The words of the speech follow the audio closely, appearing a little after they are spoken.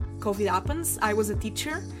COVID happens, I was a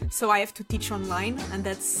teacher, so I have to teach online, and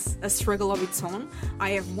that's a struggle of its own.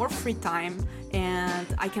 I have more free time, and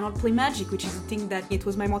I cannot play Magic, which is the thing that it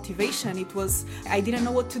was my motivation. I didn't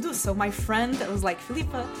know what to do, so my friend was like,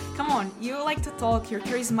 Filipa, come on, you like to talk, you're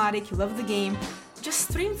charismatic, you love the game,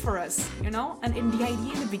 just stream for us, you know? And the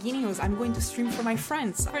idea in the beginning was I'm going to stream for my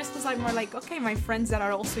friends. First was like more like, okay, my friends that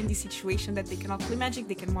are also in this situation that they cannot play Magic,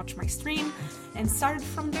 they can watch my stream, and started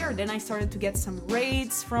from there. Then I started to get some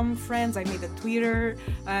raids from friends. I made a Twitter,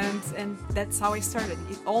 and that's how I started,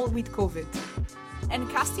 it all with COVID. And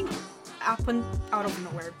casting happened out of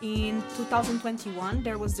nowhere. In 2021,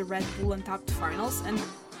 there was the Red Bull Untapped Finals, and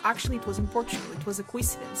actually it was in Portugal. It was a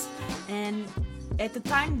coincidence. And at the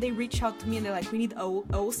time, they reached out to me and they're like, we need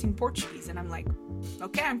O's in Portuguese. And I'm like,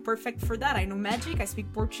 okay, I'm perfect for that. I know Magic, I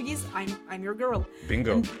speak Portuguese, I'm your girl.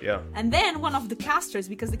 Bingo, yeah. And then one of the casters,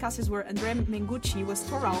 because the casters were Andrea Mengucci, was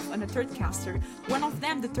Toralf, and a third caster, one of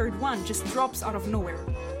them, the third one, just drops out of nowhere.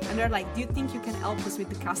 And they're like, do you think you can help us with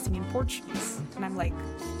the casting in Portuguese? And I'm like,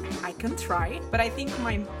 I can try. But I think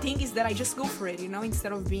my thing is that I just go for it, you know,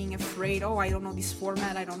 instead of being afraid, oh, I don't know this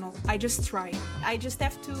format, I don't know. I just try. I just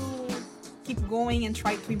have to keep going and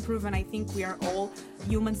try to improve, and I think we are all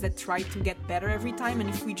humans that try to get better every time. And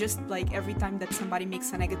if we just like every time that somebody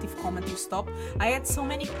makes a negative comment you stop. I had so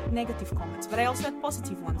many negative comments, but I also had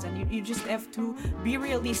positive ones, and you just have to be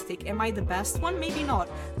realistic. Am I the best one? Maybe not,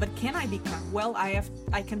 but can I become? Well,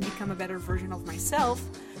 I can become a better version of myself,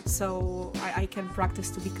 so I can practice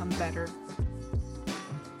to become better.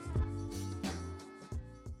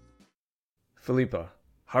 Filipa,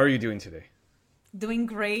 how are you doing today? Doing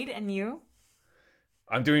great, and you?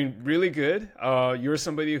 I'm doing really good. You're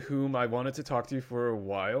somebody whom I wanted to talk to for a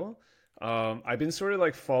while. I've been sort of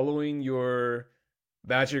like following your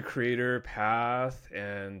Magic creator path,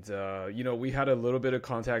 and we had a little bit of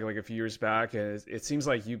contact like a few years back, and it seems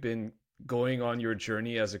like you've been going on your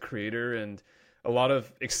journey as a creator, and a lot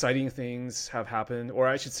of exciting things have happened, or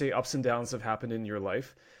I should say ups and downs have happened in your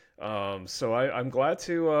life. So I'm glad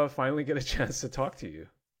to finally get a chance to talk to you.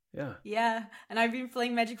 Yeah, and I've been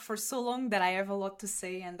playing Magic for so long that I have a lot to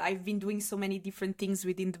say, and I've been doing so many different things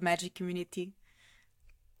within the Magic community.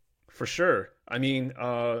 For sure. I mean,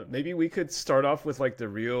 maybe we could start off with like the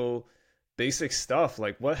real basic stuff.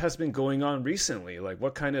 Like, what has been going on recently? Like,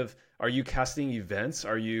 what kind of, are you casting events?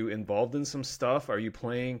 Are you involved in some stuff? Are you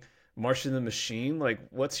playing March in the Machine? Like,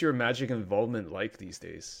 what's your Magic involvement like these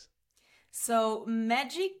days? So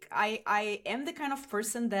Magic, I am the kind of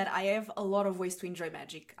person that I have a lot of ways to enjoy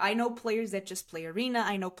Magic. I know players that just play Arena.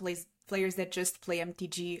 I know players that just play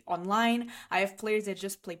MTG online. I have players that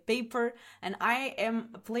just play paper. And I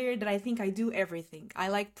am a player that I think I do everything. I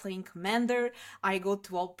like playing Commander. I go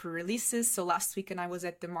to all pre-releases. So last weekend I was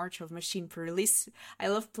at the March of Machine pre-release. I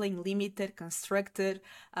love playing Limited, Constructed.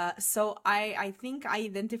 So I think I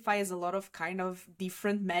identify as a lot of kind of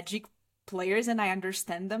different Magic players, and I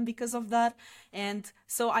understand them because of that. And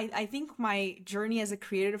so I think my journey as a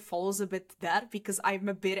creator follows a bit that, because I'm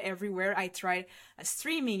a bit everywhere. I tried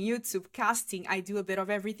streaming, YouTube, casting. I do a bit of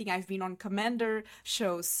everything. I've been on Commander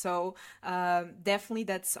shows. So definitely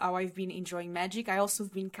that's how I've been enjoying Magic. I also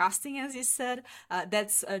have been casting, as you said.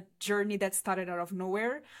 That's a journey that started out of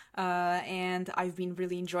nowhere. And I've been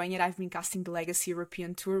really enjoying it. I've been casting the Legacy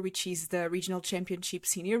European Tour, which is the regional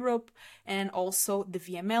championships in Europe, and also the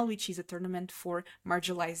VML, which is a tournament for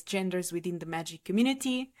marginalized genders within the Magic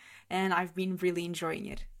community. And I've been really enjoying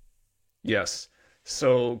it. Yes.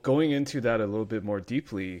 So going into that a little bit more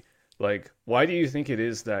deeply, like, why do you think it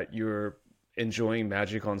is that you're enjoying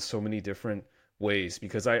Magic on so many different ways?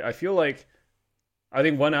 Because I feel like, I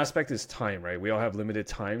think one aspect is time, right? We all have limited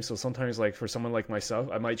time. So sometimes, like for someone like myself,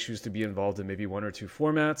 I might choose to be involved in maybe one or two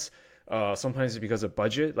formats. Sometimes it's because of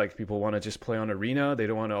budget. Like, people want to just play on Arena. They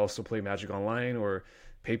don't want to also play Magic Online or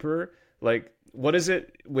paper. Like, what is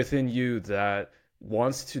it within you that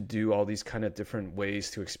wants to do all these kind of different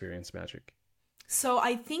ways to experience Magic? So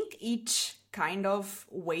I think each kind of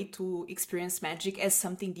way to experience Magic has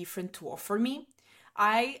something different to offer me.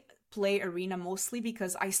 I play Arena mostly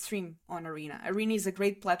because I stream on Arena. Arena is a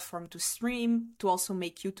great platform to stream, to also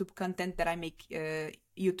make YouTube content that I make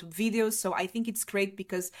YouTube videos. So I think it's great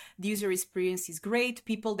because the user experience is great.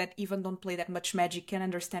 People that even don't play that much Magic can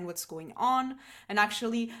understand what's going on. And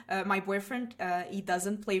actually, my boyfriend, he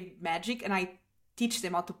doesn't play Magic, and I teach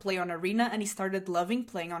them how to play on Arena, and he started loving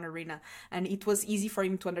playing on Arena, and it was easy for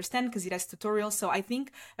him to understand because it has tutorials. So I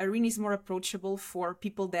think Arena is more approachable for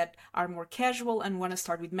people that are more casual and want to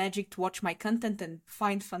start with Magic, to watch my content and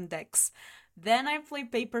find fun decks. Then I play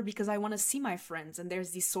paper because I want to see my friends, and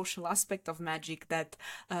there's this social aspect of Magic that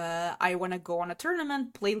I want to go on a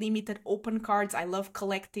tournament, play limited open cards. I love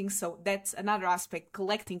collecting, so that's another aspect,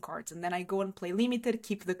 collecting cards. And then I go and play limited,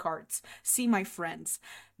 keep the cards, see my friends.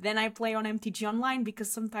 Then I play on MTG Online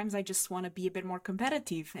because sometimes I just want to be a bit more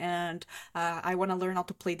competitive and I want to learn how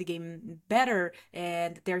to play the game better.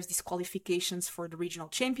 And there's these qualifications for the regional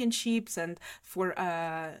championships and for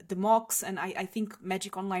the mocks. And I think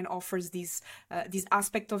Magic Online offers this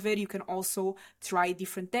aspect of it. You can also try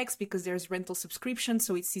different decks because there's rental subscription,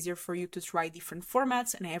 so it's easier for you to try different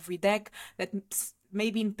formats and every deck that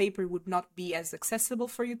maybe in paper would not be as accessible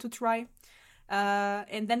for you to try.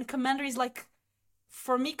 And then Commander is like,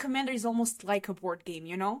 for me, Commander is almost like a board game,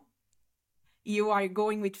 you know? You are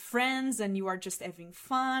going with friends and you are just having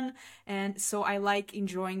fun. And so I like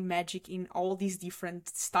enjoying Magic in all these different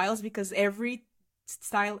styles because every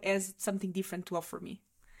style has something different to offer me.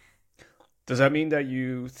 Does that mean that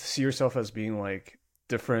you see yourself as being like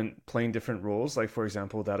playing different roles? Like, for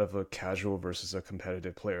example, that of a casual versus a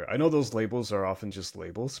competitive player. I know those labels are often just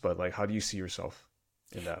labels, but like, how do you see yourself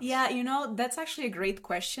in that? Yeah, that's actually a great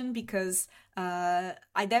question because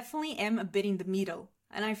I definitely am a bit in the middle.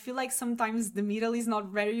 And I feel like sometimes the middle is not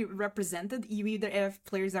very represented. You either have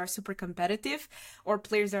players that are super competitive or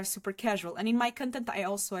players that are super casual. And in my content, I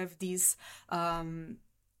also have this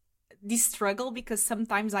struggle because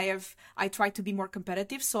sometimes I try to be more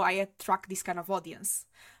competitive, so I attract this kind of audience.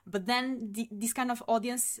 But then this kind of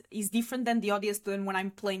audience is different than the audience than when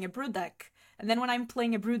I'm playing a brew deck. And then when I'm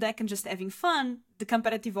playing a brew deck and just having fun, the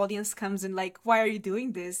competitive audience comes in like, why are you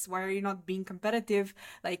doing this? Why are you not being competitive?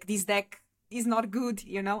 Like, this deck is not good,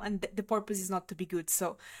 and the purpose is not to be good.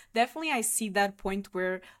 So definitely I see that point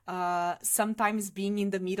where sometimes being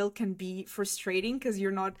in the middle can be frustrating because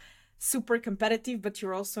you're not super competitive, but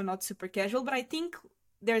you're also not super casual. But I think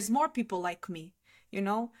there's more people like me,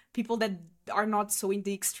 people that are not so in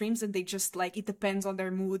the extremes and they just like, it depends on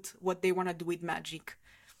their mood, what they want to do with Magic.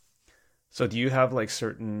 So do you have like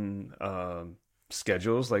certain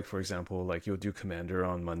schedules? Like, for example, like you'll do Commander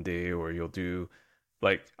on Monday, or you'll do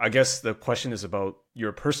like, I guess the question is about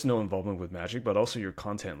your personal involvement with Magic, but also your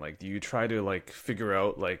content. Like, do you try to like figure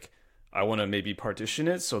out like, I want to maybe partition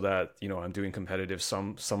it so that, I'm doing competitive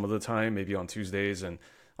some of the time, maybe on Tuesdays, and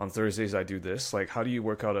on Thursdays I do this. Like, how do you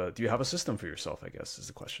work out do you have a system for yourself, I guess, is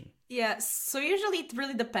the question. Yeah, so usually it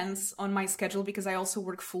really depends on my schedule because I also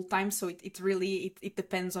work full time, so it really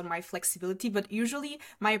depends on my flexibility. But usually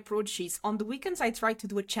my approach is on the weekends I try to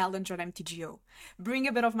do a challenge on MTGO, bring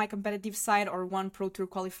a bit of my competitive side or one Pro Tour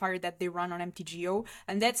qualifier that they run on MTGO,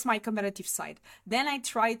 and that's my competitive side. Then I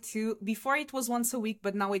try to, before it was once a week,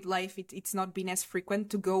 but now with life it's not been as frequent,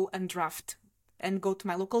 to go and draft and go to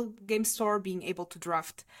my local game store, being able to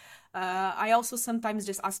draft. I also sometimes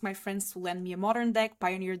just ask my friends to lend me a modern deck,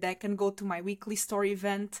 pioneer deck, and go to my weekly store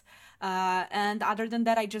event. And other than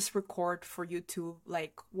that, I just record for YouTube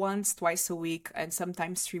like once, twice a week, and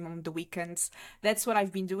sometimes stream on the weekends. That's what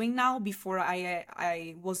I've been doing now. Before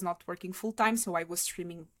I was not working full time, so I was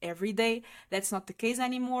streaming every day. That's not the case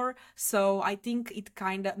anymore. So I think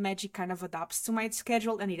Magic kind of adapts to my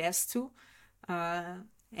schedule, and it has to.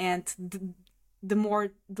 And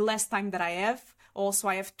the less time that I have, also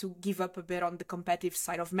I have to give up a bit on the competitive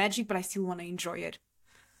side of Magic, but I still want to enjoy it.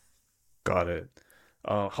 Got it.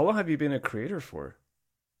 How long have you been a creator for?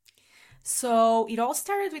 So it all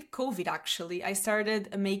started with COVID, actually. I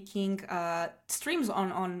started making streams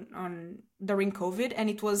on during COVID, and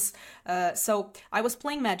it was so I was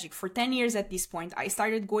playing Magic for 10 years at this point. I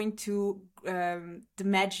started going to the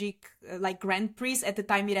Magic like Grand Prix. At the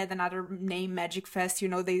time it had another name, Magic Fest,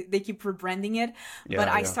 they keep rebranding it. Yeah, but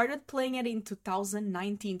I yeah. started playing it in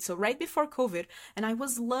 2019, so right before COVID, and I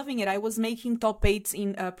was loving it. I was making top 8s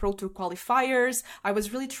in Pro Tour qualifiers. I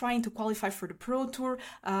was really trying to qualify for the Pro Tour,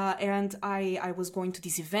 and I was going to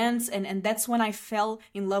these events, and that's when I fell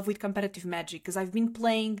in love with competitive Magic, because I've been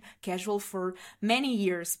playing casual for many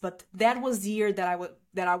years, but that was the year that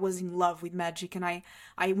I was in love with Magic, and I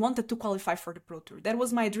wanted to qualify for the Pro Tour. That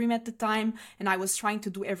was my dream at the time, and I was trying to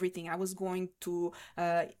do everything. I was going to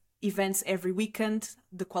events every weekend,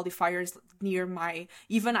 the qualifiers near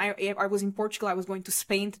even I was in Portugal. I was going to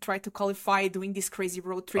Spain to try to qualify, doing this crazy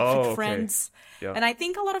road trip with Okay. friends. Yeah. And I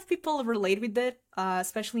think a lot of people relate with it,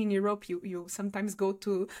 especially in Europe. You sometimes go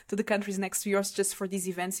to the countries next to yours just for these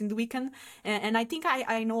events in the weekend. And I think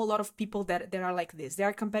I know a lot of people that are like this. They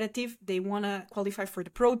are competitive. They want to qualify for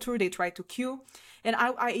the Pro Tour. They try to queue. And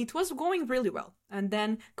it was going really well. And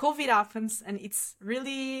then COVID happens, and it's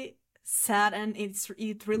really sad, and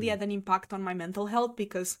it really had an impact on my mental health,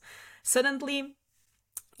 because suddenly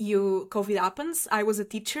COVID happens. I was a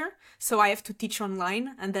teacher, so I have to teach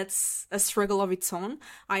online, and that's a struggle of its own.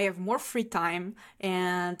 I have more free time,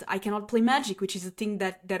 and I cannot play Magic, which is a thing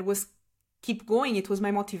that was keep going. It was my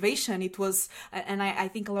motivation. It was, and I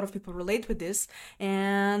think a lot of people relate with this.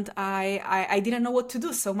 And I didn't know what to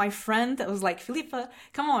do. So my friend was like, Filipa,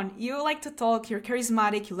 come on, you like to talk, you're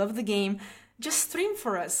charismatic, you love the game. Just stream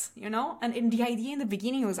for us, you know? And the idea in the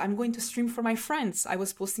beginning was I'm going to stream for my friends. I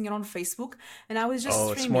was posting it on Facebook and I was just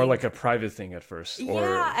streaming. It's more like a private thing at first.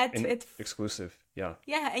 Yeah, exclusive. Yeah.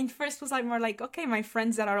 Yeah, and first was like more like, okay, my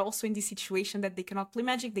friends that are also in this situation that they cannot play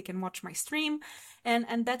Magic, they can watch my stream.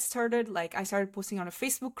 And that started, like, I started posting on a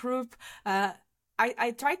Facebook group.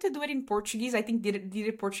 I tried to do it in Portuguese. I think did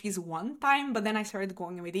it Portuguese one time, but then I started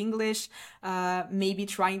going with English, maybe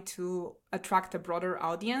trying to attract a broader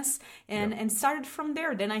audience, and started from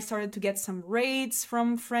there. Then I started to get some raids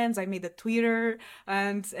from friends. I made a Twitter,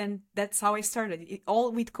 and that's how I started.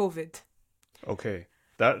 All with COVID. Okay,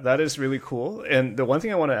 that is really cool. And the one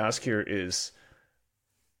thing I want to ask here is,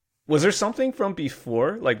 was there something from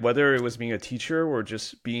before, like whether it was being a teacher or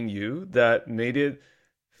just being you, that made it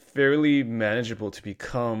fairly manageable to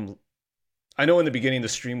become, I know in the beginning the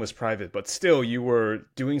stream was private, but still you were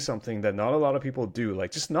doing something that not a lot of people do.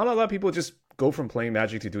 Like, just not a lot of people just go from playing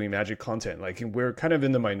Magic to doing Magic content. Like, we're kind of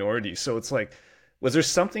in the minority. So it's like, was there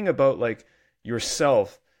something about like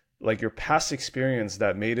yourself, like your past experience,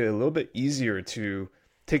 that made it a little bit easier to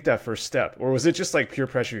take that first step? Or was it just like pure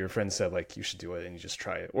pressure? Your friend said like, you should do it and you just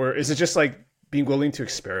try it? Or is it just like being willing to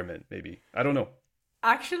experiment maybe? I don't know.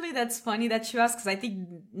 Actually, that's funny that you ask, because I think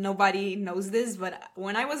nobody knows this, but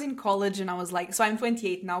when I was in college and I was like, so I'm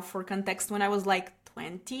 28 now for context, when I was like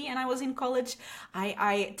 20 and I was in college,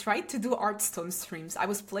 I tried to do Hearthstone streams. I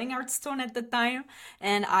was playing Hearthstone at the time,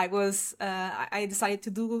 and I decided to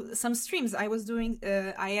do some streams. I was doing,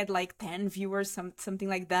 I had like 10 viewers, something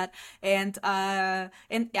like that, and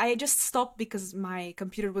I just stopped because my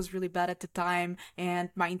computer was really bad at the time and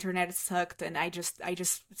my internet sucked, and I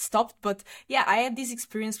just stopped. But yeah, I had this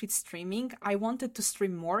experience with streaming. I wanted to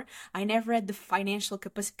stream more. I never had the financial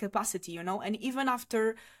capacity, you know, and even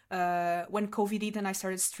after when COVID hit and I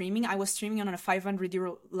started streaming, I was streaming on a 500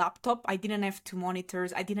 € laptop. I didn't have 2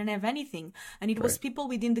 monitors. I didn't have anything. And it was people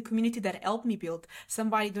within the community that helped me build.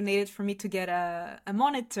 Somebody donated for me to get a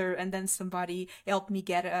monitor, and then somebody helped me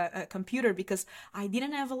get a computer, because I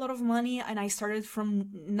didn't have a lot of money and I started from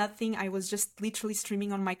nothing. I was just literally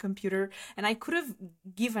streaming on my computer, and I could have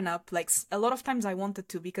given up. Like, a lot of times I wanted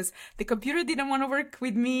to, because the computer didn't want to work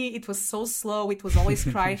with me. It was so slow. It was always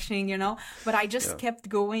crashing, you know, but I just kept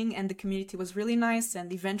going. And the community was really nice,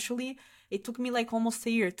 and eventually it took me like almost a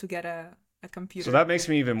year to get a computer. So that makes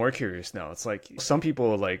me even more curious now. It's like some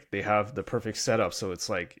people, like, they have the perfect setup, so it's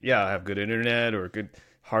like, yeah, I have good internet or good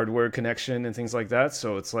hardware connection and things like that,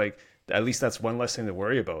 so it's like at least that's one less thing to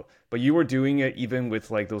worry about. But you were doing it even with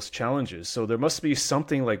like those challenges, so there must be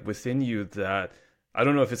something like within you that, I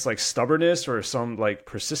don't know if it's like stubbornness or some like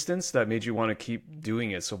persistence that made you want to keep doing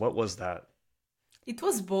it. So what was that? It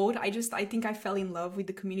was both. I think I fell in love with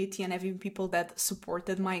the community and having people that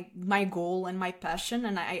supported my goal and my passion.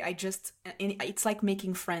 And it's like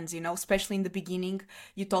making friends, you know, especially in the beginning.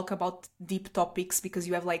 You talk about deep topics because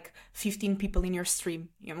you have like 15 people in your stream,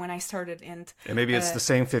 you know, when I started. And maybe it's the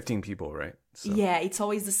same 15 people, right? So. Yeah, it's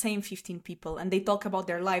always the same 15 people. And they talk about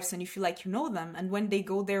their lives, and you feel like you know them. And when they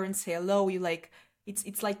go there and say hello, you like,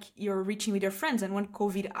 it's like you're reaching with your friends. And when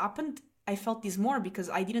COVID happened, I felt this more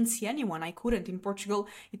because I didn't see anyone. I couldn't. In Portugal,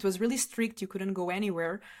 it was really strict. You couldn't go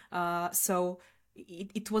anywhere. So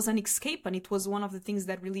it was an escape, and it was one of the things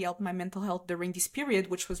that really helped my mental health during this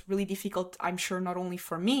period, which was really difficult, I'm sure, not only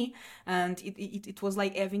for me. And it was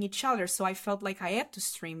like having each other. So I felt like I had to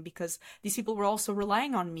stream because these people were also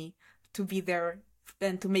relying on me to be there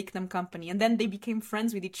and to make them company. And then they became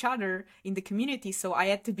friends with each other in the community, so I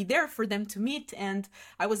had to be there for them to meet. And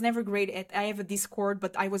I was never great at, I have a Discord,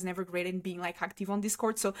 but I was never great in being like active on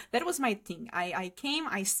Discord. So that was my thing. I came,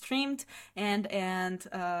 I streamed, and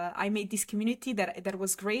I made this community that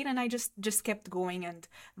was great, and I just kept going and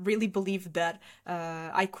really believed that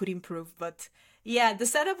I could improve. But yeah, the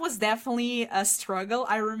setup was definitely a struggle.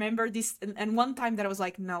 I remember this, and one time that I was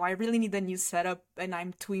like, no, I really need a new setup, and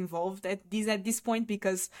I'm too involved at this point,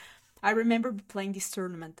 because I remember playing this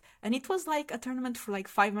tournament, and it was like a tournament for like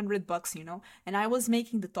 $500, you know, and I was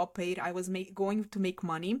making the top 8. I was going to make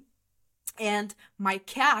money, and my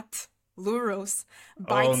cat Luros Oh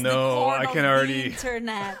bites the no, cord I of can the already.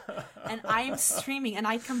 internet. And I am streaming and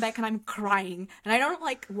I come back and I'm crying. And I don't know,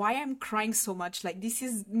 like, why I'm crying so much. Like, this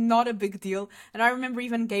is not a big deal. And I remember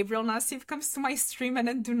even Gabriel Nassif comes to my stream and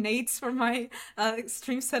then donates for my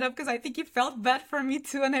stream setup because I think he felt bad for me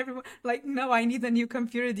too. And everyone, like, no, I need a new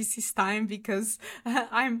computer. This is time because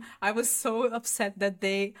I was so upset that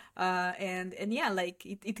day. And yeah, like,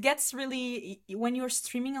 it gets really, when you're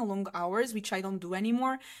streaming a long hours, which I don't do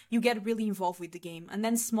anymore, you get really involved with the game. And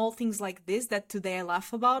then small things like this that today I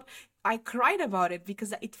laugh about, I cried about it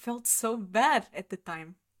because it felt so bad at the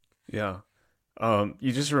time. Yeah.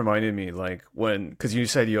 You just reminded me, like because you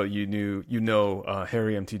said Harry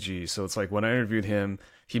MTG, so it's like when I interviewed him,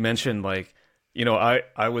 he mentioned like,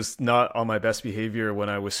 I was not on my best behavior when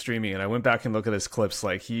I was streaming, and I went back and looked at his clips.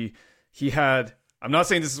 Like he had, I'm not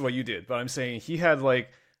saying this is what you did, but I'm saying he had like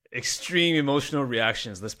extreme emotional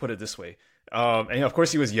reactions. Let's put it this way. And of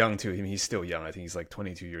course he was young too. I mean, he's still young. I think he's like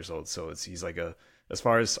 22 years old. So he's like as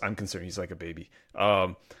far as I'm concerned, he's like a baby.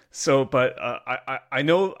 But I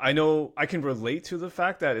know I can relate to the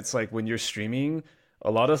fact that it's like when you're streaming,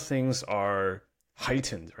 a lot of things are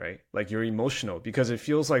heightened, right? Like you're emotional because it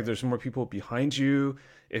feels like there's more people behind you.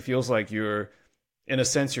 It feels like in a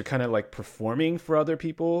sense, you're kind of like performing for other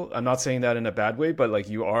people. I'm not saying that in a bad way, but like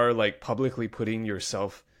you are like publicly putting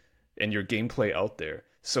yourself and your gameplay out there.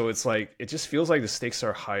 So it's like, it just feels like the stakes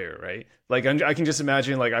are higher, right? Like I can just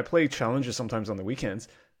imagine, like I play challenges sometimes on the weekends,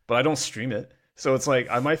 but I don't stream it. So it's like,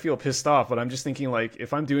 I might feel pissed off, but I'm just thinking like,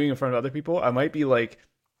 if I'm doing it in front of other people, I might be like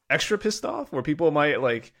extra pissed off where people might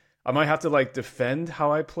like, I might have to like defend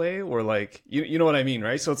how I play or like, you know what I mean,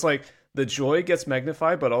 right? So it's like the joy gets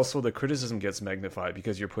magnified, but also the criticism gets magnified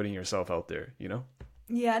because you're putting yourself out there, you know?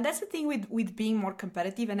 Yeah, that's the thing with being more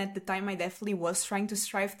competitive. And at the time, I definitely was trying to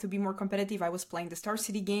strive to be more competitive. I was playing the Star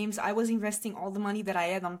City games. I was investing all the money that I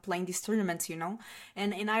had on playing these tournaments,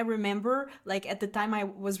 And I remember, like, at the time, I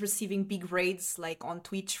was receiving big raids, like, on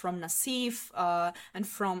Twitch from Nassif, and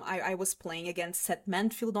I was playing against Seth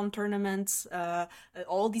Manfield on tournaments,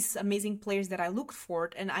 all these amazing players that I looked for,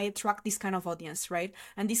 and I attract this kind of audience, right?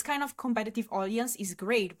 And this kind of competitive audience is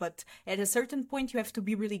great, but at a certain point, you have to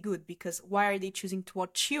be really good, because why are they choosing to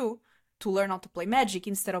watch you to learn how to play Magic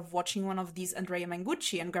instead of watching one of these Andrea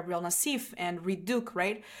Mangucci and Gabriel Nassif and Reed Duke,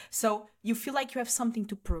 right? So you feel like you have something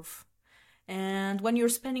to prove. And when you're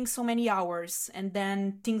spending so many hours and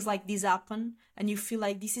then things like this happen and you feel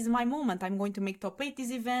like this is my moment, I'm going to make top 8 this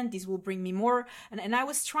event, this will bring me more. And I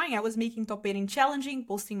was making top 8 in challenging,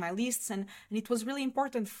 posting my lists, and it was really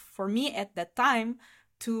important for me at that time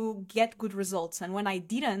to get good results. And when I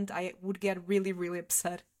didn't, I would get really, really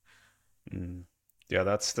upset. Mm. Yeah,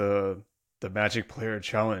 that's the Magic player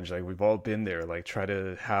challenge. Like we've all been there. Like try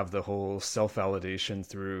to have the whole self-validation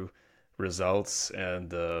through results and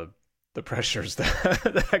the pressures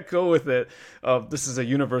that go with it. This is a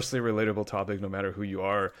universally relatable topic, no matter who you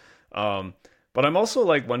are. But I'm also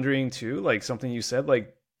like wondering too, like something you said,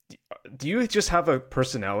 like, do you just have a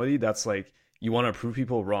personality that's like you want to prove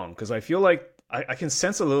people wrong? Because I feel like I can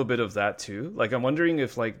sense a little bit of that too. Like I'm wondering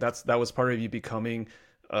if like that was part of you becoming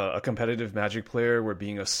a competitive Magic player, where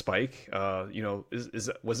being a spike,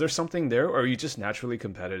 was there something there, or are you just naturally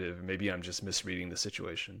competitive? Maybe I'm just misreading the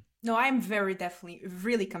situation. No, I'm very definitely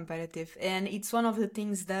really competitive, and it's one of the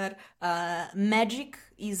things that Magic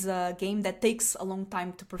is a game that takes a long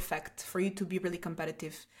time to perfect for you to be really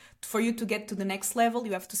competitive. For you to get to the next level,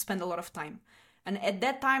 you have to spend a lot of time. And at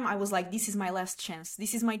that time, I was like, this is my last chance.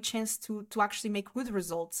 This is my chance to actually make good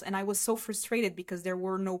results. And I was so frustrated because there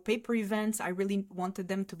were no paper events. I really wanted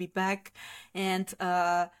them to be back. And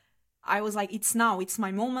I was like, it's now. It's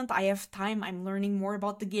my moment. I have time. I'm learning more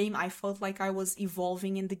about the game. I felt like I was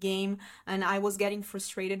evolving in the game. And I was getting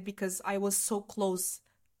frustrated because I was so close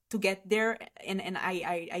to get there. And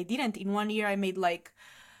I didn't. In 1 year, I made like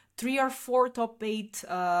 3 or 4 top 8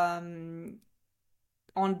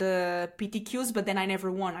 on the PTQs, but then I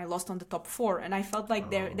never won. I lost on the top 4, and I felt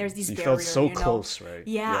like there's this you barrier. Felt so close, right?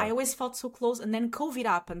 Yeah, I always felt so close, and then COVID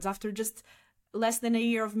happens after just less than a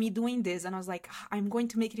year of me doing this, and I was like, I'm going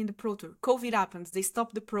to make it in the Pro Tour. COVID happens, they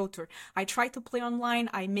stop the Pro Tour. I try to play online,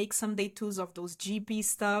 I make some day 2s of those GP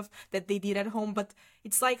stuff that they did at home, but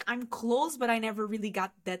it's like I'm close, but I never really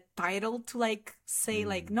got that title to like say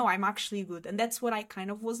like, no, I'm actually good. And that's what I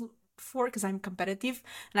kind of was for, because I'm competitive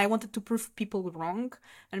and I wanted to prove people wrong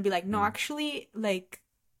and be like, no, actually, like,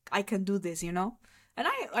 I can do this, and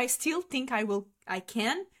I still think I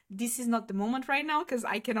can. This is not the moment right now because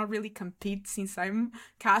I cannot really compete since I'm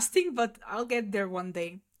casting, but I'll get there one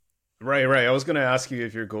day. Right. I was going to ask you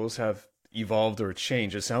if your goals have evolved or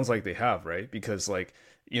changed. It sounds like they have, right? Because like,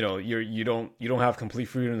 you don't have complete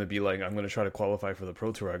freedom to be like, I'm going to try to qualify for the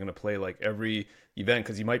Pro Tour. I'm going to play like every event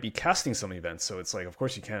because you might be casting some events. So it's like, of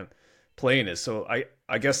course you can't play in it. So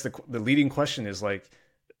I guess the leading question is like,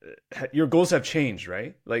 your goals have changed,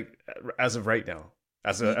 right? Like as of right now,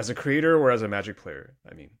 as a creator or as a Magic player.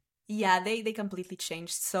 I mean, Yeah, they completely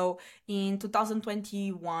changed. So in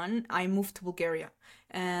 2021, I moved to Bulgaria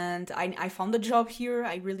and I found a job here.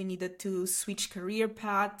 I really needed to switch career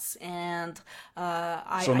paths and so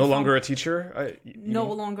I no found longer a teacher. You no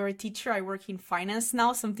mean? longer a teacher. I work in finance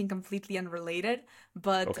now, something completely unrelated.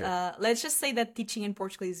 But Okay. let's just say that teaching in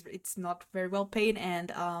Portugal it's not very well paid, and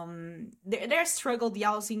there's struggle. The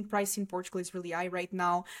housing price in Portugal is really high right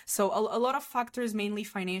now. So a lot of factors, mainly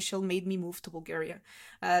financial, made me move to Bulgaria.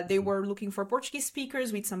 They were looking for Portuguese speakers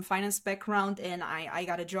with some finance background, and I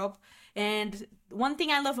got a job. And one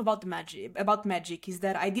thing I love about Magic is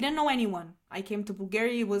that I didn't know anyone. I came to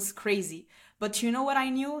Bulgaria, it was crazy. But you know what I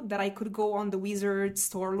knew? That I could go on the Wizard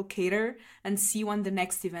store locator and see when the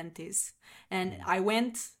next event is. And I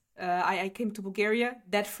went, I came to Bulgaria.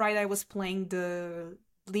 That Friday I was playing the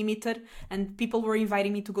limited, and people were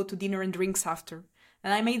inviting me to go to dinner and drinks after.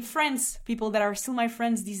 And I made friends, people that are still my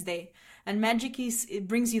friends this day. And Magic it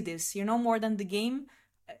brings you this, more than the game.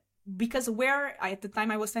 Because at the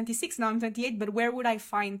time I was 26, now I'm 28, but where would I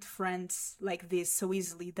find friends like this so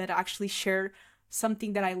easily that actually share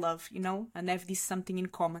something that I love, and have this something in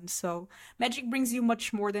common? So Magic brings you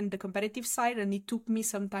much more than the competitive side, and it took me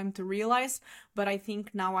some time to realize, but I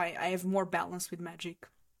think now I have more balance with Magic.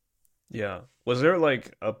 Yeah. Was there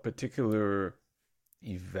like a particular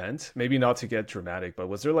event, maybe not to get dramatic, but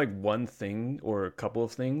was there like one thing or a couple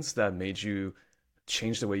of things that made you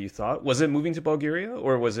change the way you thought? Was it moving to Bulgaria,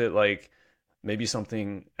 or was it like maybe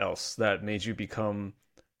something else that made you become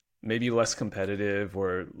maybe less competitive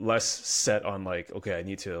or less set on like, okay, I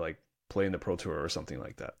need to like play in the Pro Tour or something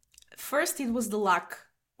like that? First, it was the lack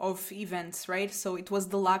of events, right? So it was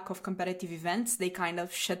the lack of competitive events. They kind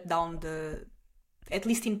of shut down at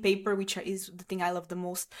least in paper, which is the thing I love the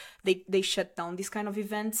most, they shut down these kind of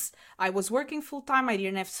events. I was working full time. I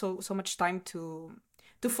didn't have so much time to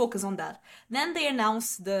focus on that. Then they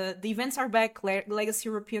announced the events are back. Legacy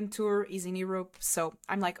European Tour is in Europe. So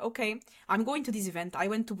I'm like, okay, I'm going to this event. I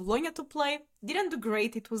went to Bologna to play. Didn't do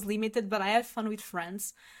great. It was limited, but I had fun with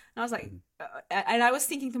friends. And I was like, and I was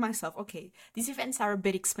thinking to myself, okay, these events are a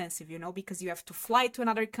bit expensive, because you have to fly to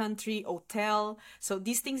another country, hotel. So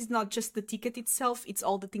these things is not just the ticket itself; it's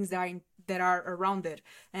all the things that are around it.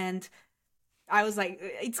 And I was like,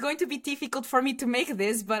 it's going to be difficult for me to make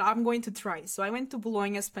this, but I'm going to try. So I went to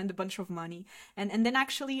Bologna, spent a bunch of money, and then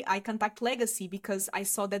actually I contact Legacy because I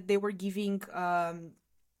saw that they were giving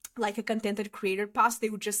like a contented creator pass. They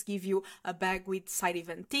would just give you a bag with side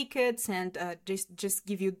event tickets and just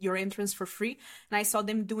give you your entrance for free. And I saw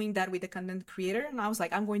them doing that with a content creator, and I was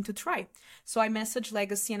like, I'm going to try. So I messaged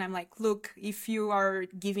Legacy and I'm like, look, if you are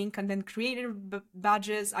giving content creator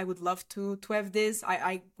badges, I would love to have this.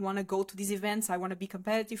 I want to go to these events. I want to be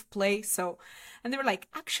competitive, play. So, and they were like,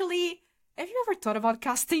 actually, have you ever thought about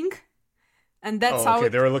casting? And that's Oh, how okay.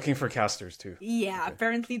 They were looking for casters too. yeah, Okay.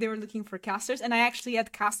 apparently they were looking for casters, and I actually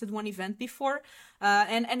had casted one event before,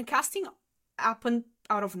 and casting happened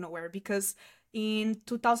out of nowhere because in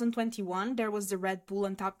 2021 there was the Red Bull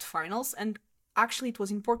Untapped finals, and actually it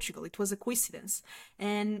was in Portugal. It was a coincidence,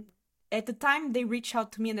 and at the time they reached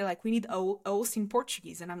out to me and they're like, "We need a host in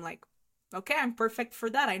Portuguese," and I'm like, okay, I'm perfect for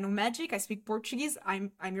that. I know Magic. I speak Portuguese.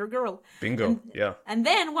 I'm your girl. Bingo. Yeah. And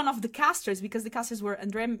then one of the casters, because the casters were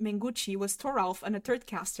Andre Mengucci, was Toralf, and a third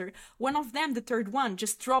caster. One of them, the third one,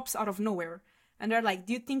 just drops out of nowhere, and they're like,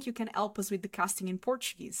 "Do you think you can help us with the casting in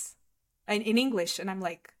Portuguese, and in English?" And I'm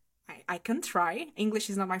like, I can try. English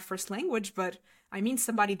is not my first language, but I mean,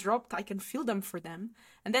 somebody dropped, I can fill them for them.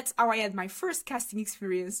 And that's how I had my first casting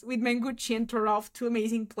experience with Mengucci and Toralf, two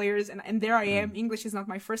amazing players. And there I am. English is not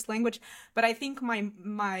my first language, but I think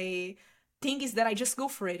my thing is that I just go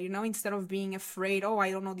for it, instead of being afraid, oh,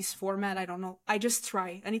 I don't know this format, I don't know. I just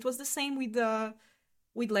try. And it was the same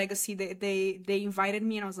with Legacy. They invited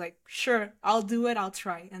me and I was like, sure, I'll do it, I'll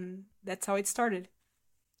try. And that's how it started.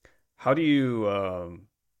 How do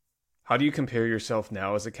you compare yourself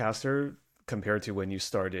now as a caster compared to when you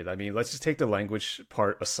started? I mean, let's just take the language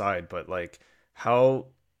part aside, but like, how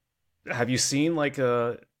have you seen like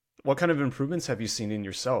what kind of improvements have you seen in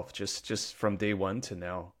yourself just from day one to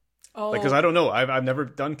now? Like, because I don't know, I've never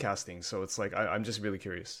done casting, so it's like I'm just really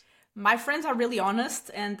curious. My friends are really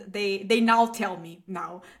honest, and they now tell me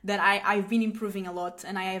now that I've been improving a lot,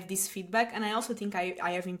 and I have this feedback, and I also think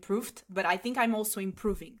I have improved, but I think I'm also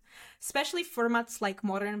improving. especially formats like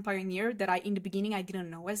Modern and Pioneer that in the beginning I didn't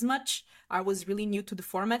know as much. I was really new to the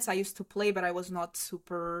formats. I used to play, but I was not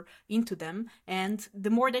super into them. And the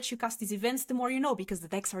more that you cast these events, the more you know, because the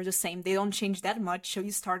decks are the same. They don't change that much. So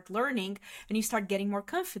you start learning and you start getting more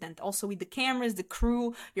confident. Also with the cameras, the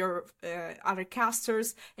crew, your other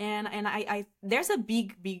casters. And I there's a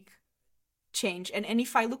big change. And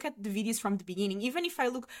if I look at the videos from the beginning, even if I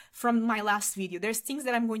look from my last video, there's things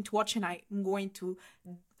that I'm going to watch and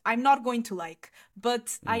I'm not going to like,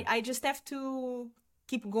 but I just have to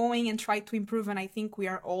keep going and try to improve. And I think we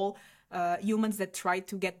are all humans that try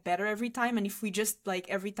to get better every time. And if we just like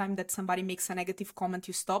every time that somebody makes a negative comment,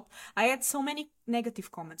 you stop. I had so many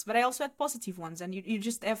negative comments, but I also had positive ones. And you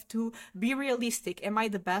just have to be realistic. Am I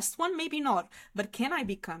the best one? Maybe not. But can I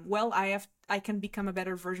become? Well, I can become a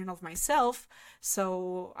better version of myself.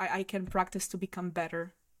 So I can practice to become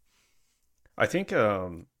better. I think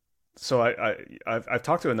so. I've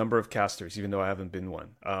talked to a number of casters, even though I haven't been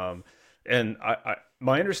one. And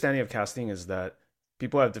my understanding of casting is that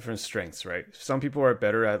people have different strengths, right? Some people are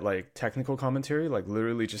better at like technical commentary, like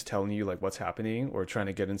literally just telling you like what's happening or trying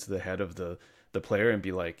to get into the head of the player and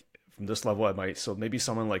be like, from this level I might. So maybe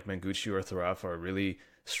someone like Manguchi or Thoraf are really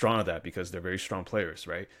strong at that because they're very strong players,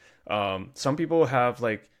 right? Some people have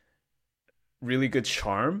like really good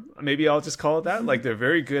charm, maybe I'll just call it that. Like they're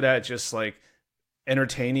very good at just like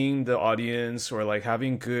entertaining the audience or like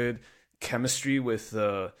having good chemistry with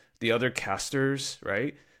the other casters,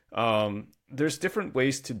 right? There's different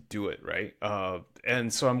ways to do it, right?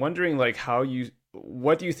 And so I'm wondering like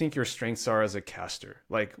what do you think your strengths are as a caster?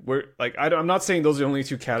 Like I'm not saying those are the only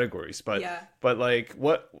two categories, but Yeah. but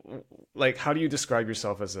like how do you describe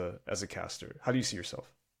yourself as a caster? How do you see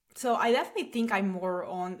yourself? So I definitely think I'm more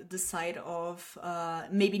on the side of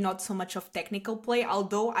maybe not so much of technical play,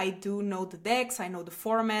 although I do know the decks, I know the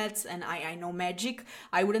formats, and I know Magic.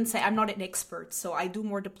 I wouldn't say I'm not an expert, so I do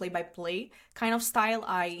more the play-by-play kind of style.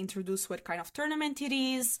 I introduce what kind of tournament it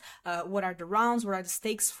is, what are the rounds, what are the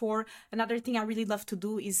stakes for. Another thing I really love to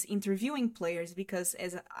do is interviewing players because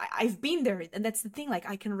I've been there, and that's the thing, like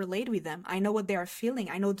I can relate with them. I know what they are feeling.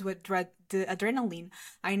 I know the adrenaline.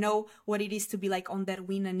 I know what it is to be like on that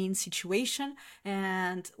win and in situation.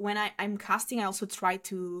 And when I'm casting, I also try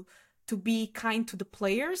to be kind to the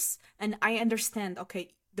players. And I understand, okay,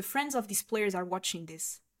 the friends of these players are watching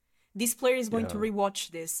this. This player is going to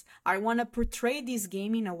rewatch this. I want to portray this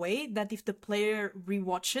game in a way that if the player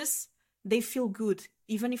rewatches, they feel good.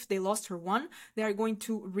 Even if they lost or won, they are going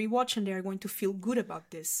to rewatch and they are going to feel good about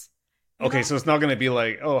this. Okay, so it's not going to be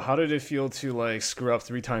like, oh, how did it feel to like screw up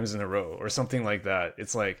 3 times in a row or something like that.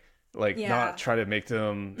 It's like not try to make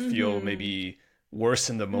them feel maybe worse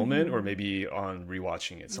in the moment or maybe on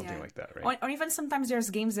rewatching it, something like that, right? Or even sometimes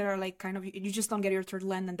there's games that are like kind of, you just don't get your third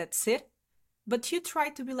land and that's it. But you try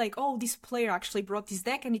to be like, oh, this player actually brought this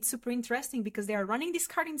deck and it's super interesting because they are running this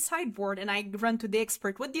card in sideboard and I run to the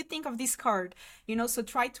expert. What do you think of this card? You know, so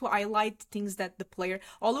try to highlight things that the player,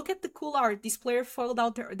 oh, look at the cool art. This player foiled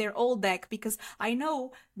out their old deck because I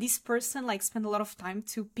know this person like spent a lot of time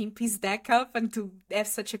to pimp his deck up and to have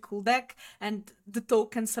such a cool deck. And the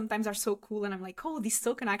tokens sometimes are so cool. And I'm like, oh, this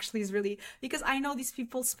token actually is really, because I know these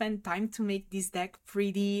people spend time to make this deck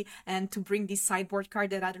pretty and to bring this sideboard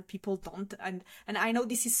card that other people don't. And I know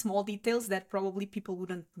this is small details that probably people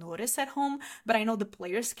wouldn't notice at home, but I know the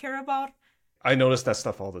players care about. I notice that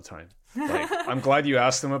stuff all the time. Like, I'm glad you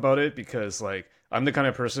asked them about it because like I'm the kind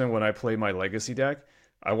of person when I play my legacy deck,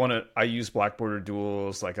 I use black border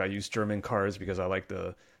duels, like I use German cards because I like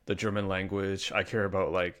the German language. I care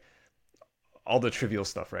about like all the trivial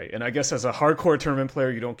stuff, right? And I guess as a hardcore tournament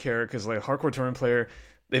player, you don't care because like a hardcore tournament player,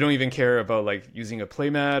 they don't even care about like using a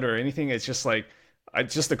playmat or anything. It's just like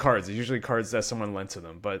just the cards. It's usually cards that someone lent to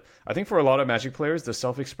them. But I think for a lot of Magic players, the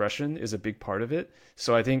self-expression is a big part of it.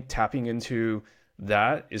 So I think tapping into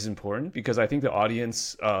that is important because I think the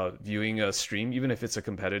audience viewing a stream, even if it's a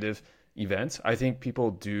competitive event, I think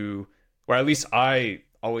people do, or at least I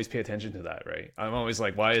always pay attention to that, right? I'm always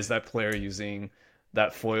like, why is that player using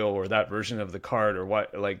that foil or that version of the card, or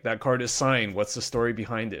what, like that card is signed? What's the story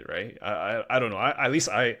behind it, right? I don't know. At least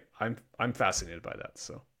I'm fascinated by that.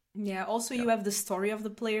 So. Yeah, also you have the story of the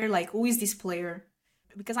player, like who is this player?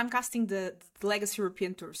 Because I'm casting the Legacy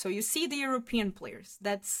European Tour. So you see the European players.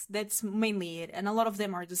 That's mainly it. And a lot of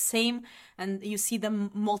them are the same and you see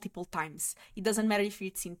them multiple times. It doesn't matter if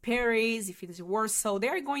it's in Paris, if it's Warsaw, they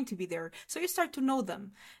are going to be there. So you start to know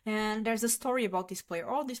them. And there's a story about this player.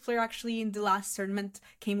 Oh, this player actually in the last tournament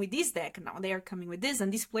came with this deck. Now they are coming with this.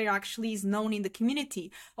 And this player actually is known in the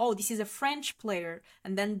community. Oh, this is a French player.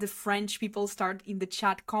 And then the French people start in the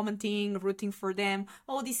chat commenting, rooting for them.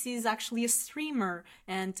 Oh, this is actually a streamer.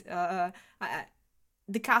 And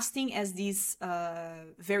the casting has this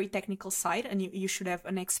very technical side, and you should have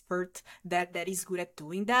an expert that is good at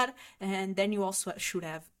doing that. And then you also should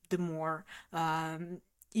have the more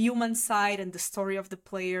human side and the story of the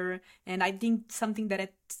player. And I think something that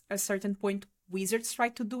at a certain point Wizards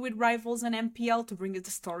tried to do with Rivals and MPL to bring the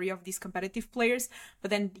story of these competitive players, but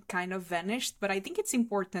then it kind of vanished. But I think it's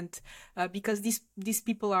important because these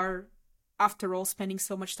people are, after all, spending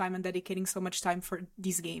so much time and dedicating so much time for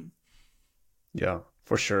this game. Yeah,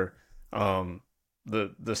 for sure.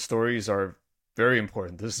 The stories are very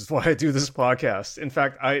important. This is why I do this podcast. In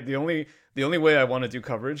fact, the only way I want to do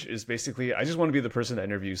coverage is basically I just want to be the person that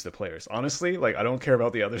interviews the players. Honestly, like I don't care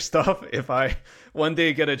about the other stuff. If I one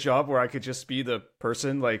day get a job where I could just be the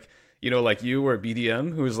person like, you know, like you or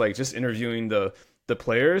BDM who's like just interviewing the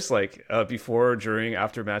players like before, during,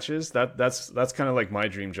 after matches, that's kind of like my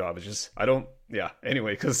dream job. It's just I don't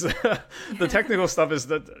anyway, because the technical stuff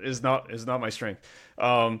is not my strength.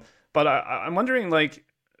 But I'm wondering, like,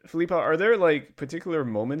 Filipa, are there like particular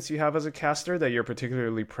moments you have as a caster that you're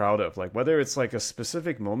particularly proud of? Like whether it's like a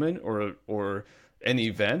specific moment or an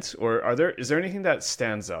event, or is there anything that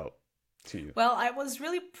stands out to you? Well, I was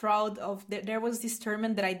really proud of there was this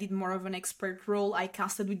tournament that I did more of an expert role. I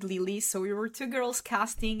casted with Lily, so we were two girls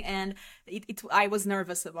casting, and I was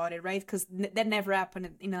nervous about it, right? Because that never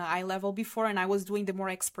happened in a high level before, and I was doing the more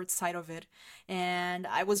expert side of it, and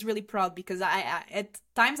I was really proud because I at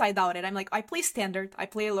times I doubted. I'm like, I play standard, I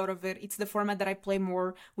play a lot of it. It's the format that I play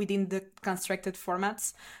more within the constructed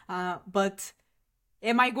formats, but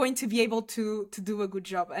am I going to be able to do a good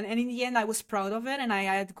job? And in the end, I was proud of it, and I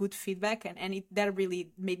had good feedback, and that really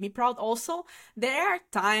made me proud. Also, there are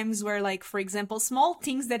times where, like, for example, small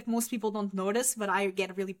things that most people don't notice, but I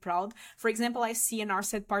get really proud. For example, I see an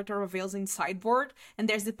Arset part or a Veils in sideboard, and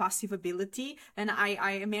there's the passive ability, and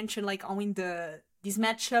I mentioned, like, oh, in this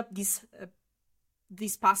matchup,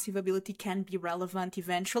 this passive ability can be relevant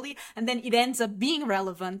eventually, and then it ends up being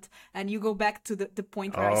relevant, and you go back to the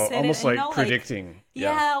point where I said almost it. Like, you know, predicting. Like,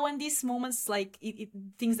 yeah, when these moments, like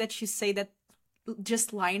things that you say that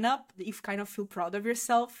just line up, you kind of feel proud of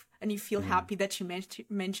yourself, and you feel happy that you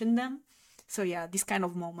mentioned them. So yeah, these kind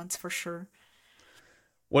of moments for sure.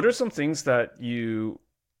 What are some things that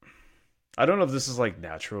I don't know if this is like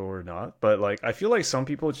natural or not, but like I feel like some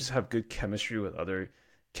people just have good chemistry with other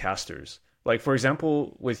casters. Like, for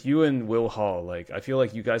example, with you and Will Hall, like, I feel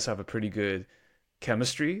like you guys have a pretty good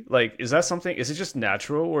chemistry. Like, is it just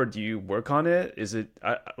natural, or do you work on it? Is it,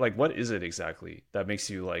 like, what is it exactly that makes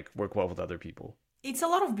you, like, work well with other people? It's a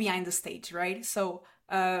lot of behind the stage, right? So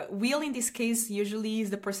Will, in this case, usually is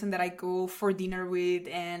the person that I go for dinner with,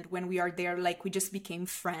 and when we are there, like, we just became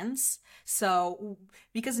friends. So,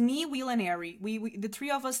 because me, Will, and Ari, we the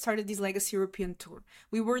three of us started this Legacy European tour.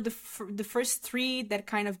 We were the first three that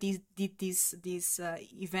kind of did this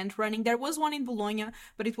event running. There was one in Bologna,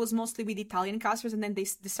 but it was mostly with Italian casters, and then they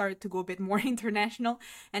started to go a bit more international.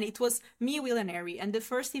 And it was me, Will, and Ari. And the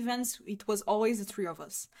first events, it was always the three of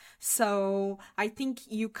us. So I think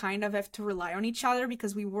you kind of have to rely on each other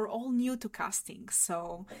because we were all new to casting.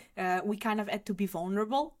 So we kind of had to be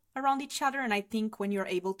vulnerable around each other. And I think when you're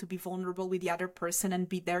able to be vulnerable with the other person and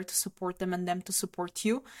be there to support them and them to support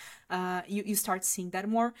you, you start seeing that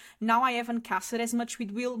more. Now I haven't casted as much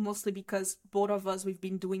with Will, mostly because both of us, we've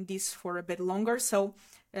been doing this for a bit longer. So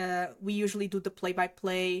we usually do the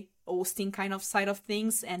play-by-play hosting kind of side of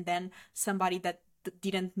things. And then somebody that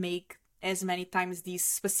didn't make as many times this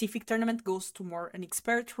specific tournament goes to more an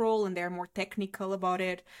expert role, and they're more technical about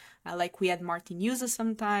it. Like we had Martin use us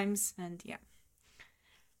sometimes, and yeah.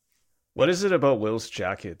 What is it about Will's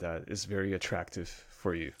jacket that is very attractive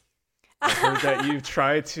for you? I've heard that you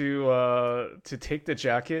try to take the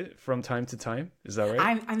jacket from time to time. Is that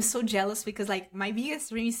right? I'm so jealous because like my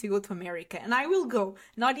biggest dream is to go to America, and I will go.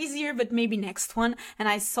 Not this year, but maybe next one. And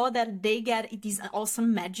I saw that they get these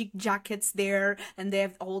awesome Magic jackets there, and they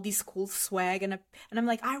have all this cool swag, and I'm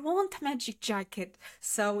like, I want a Magic jacket.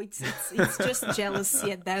 So it's just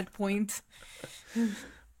jealousy at that point.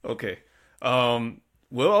 Okay.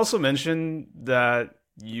 Will also mention that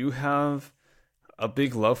you have a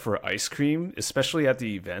big love for ice cream, especially at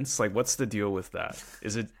the events. Like, what's the deal with that?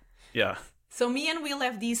 Is it, yeah. So me and Will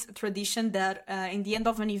have this tradition that in the end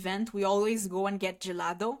of an event, we always go and get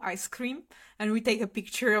gelato, ice cream, and we take a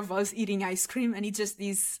picture of us eating ice cream, and it's just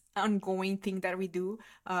this ongoing thing that we do.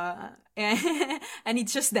 And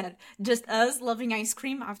it's just that, just us loving ice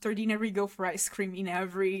cream. After dinner, we go for ice cream in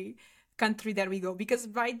every country that we go, because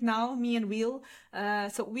right now me and Will,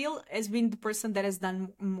 so Will has been the person that has done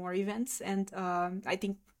more events, and I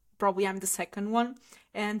think probably I'm the second one,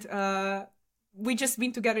 and we just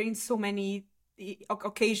been together in so many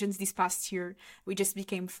occasions this past year, we just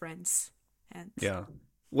became friends. And Yeah.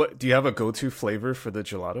 What do you have a go-to flavor for the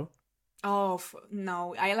gelato? oh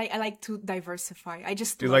no, I like to diversify. I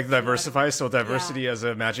just Do you love like gelato. diversify? So Yeah, diversity as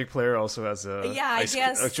a Magic player, also as yeah. I a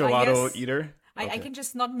guess. I gelato guess. eater. I Okay. can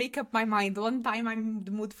just not make up my mind. One time I'm in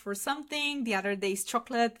the mood for something, the other day is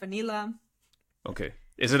chocolate, vanilla. Okay.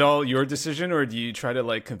 Is it all your decision, or do you try to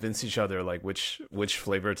like convince each other like which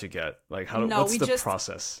flavor to get? Like No, what's the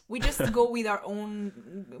process? we just go with our own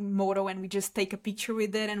motto and we just take a picture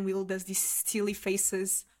with it and we'll do these silly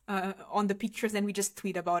faces on the pictures and we just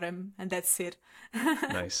tweet about them and that's it.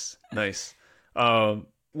 Nice. Nice.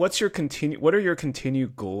 What are your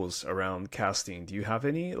continued goals around casting? Do you have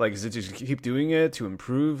any? Like, is it just keep doing it to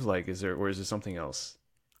improve? Like, is there something else?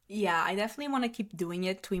 Yeah, I definitely want to keep doing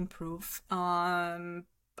it to improve.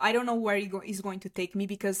 I don't know where is going to take me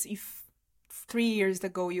because if 3 years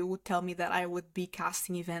ago you would tell me that I would be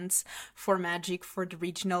casting events for Magic for the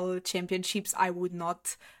regional championships, I would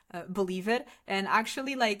not believe it. And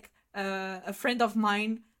actually, like a friend of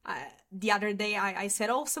mine, the other day I said,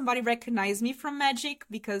 "Oh, somebody recognized me from Magic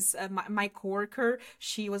because my coworker,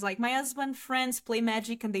 she was like, my husband friends play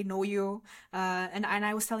Magic and they know you." And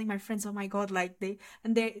I was telling my friends, "Oh my God, like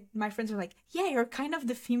my friends were like, yeah, you're kind of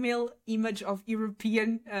the female image of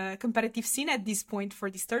European competitive scene at this point for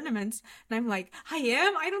these tournaments." And I'm like, I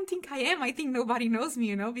am? I don't think I am. I think nobody knows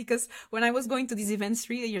me, because when I was going to these events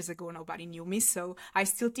 3 years ago, nobody knew me. So I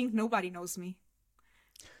still think nobody knows me.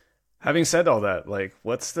 Having said all that, like,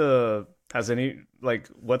 what's the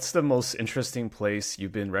most interesting place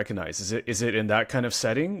you've been recognized? Is it in that kind of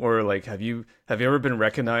setting, or like have you ever been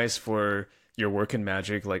recognized for your work in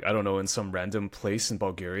Magic? Like, I don't know, in some random place in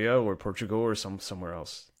Bulgaria or Portugal or somewhere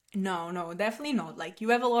else. No, no, definitely not. Like you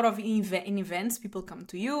have a lot of in events, people come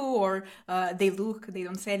to you or they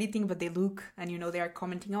don't say anything, but they look and they are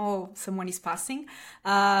commenting, oh, someone is passing.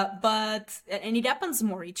 And it happens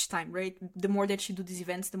more each time, right? The more that you do these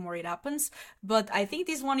events, the more it happens. But I think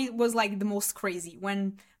this one it was like the most crazy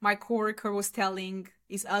when my coworker was telling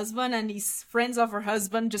his husband and his friends of her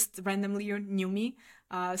husband just randomly knew me.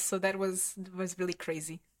 So that was really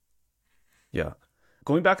crazy. Yeah.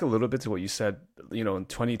 Going back a little bit to what you said, in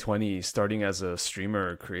 2020, starting as a streamer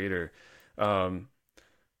or creator, um,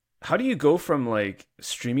 how do you go from like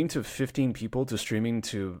streaming to 15 people to streaming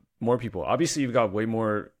to more people? Obviously, you've got way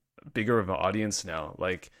more bigger of an audience now.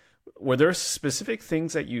 Like, were there specific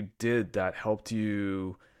things that you did that helped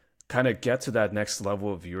you kind of get to that next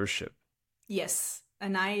level of viewership? Yes,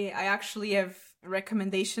 and I actually have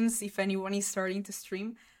recommendations if anyone is starting to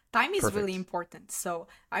stream. Time is really Perfect. important. So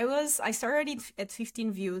I started it at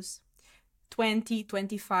 15 views, 20,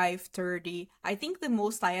 25, 30. I think the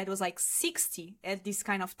most I had was like 60 at this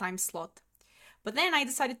kind of time slot. But then I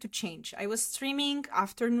decided to change. I was streaming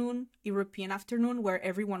afternoon, European afternoon, where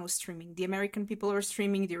everyone was streaming. The American people were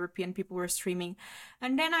streaming, the European people were streaming.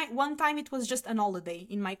 And then one time it was just an holiday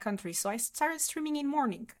in my country. So I started streaming in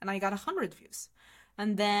morning and I got 100 views.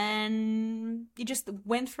 And then it just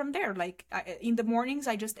went from there. Like in the mornings,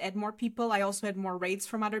 I just add more people. I also had more raids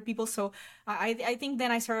from other people. So I think then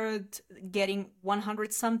I started getting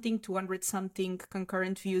 100 something, 200 something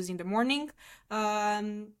concurrent views in the morning.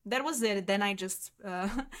 That was it. Then I just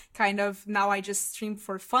now I just stream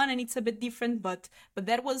for fun and it's a bit different. But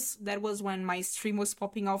that was when my stream was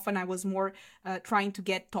popping off and I was more trying to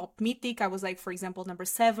get top mythic. I was like, for example, number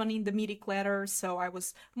 7 in the mythic ladder. So I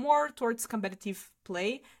was more towards competitive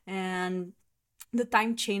play and the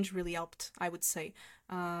time change really helped, I would say,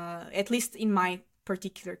 at least in my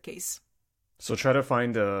particular case. So try to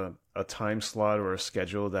find a time slot or a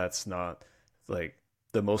schedule that's not like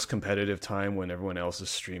the most competitive time when everyone else is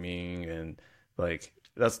streaming, and like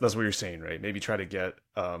that's what you're saying, right? Maybe try to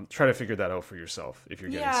figure that out for yourself if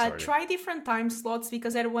you're getting Yeah, started. try different time slots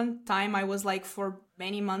because at one time I was like for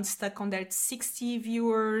many months stuck on that 60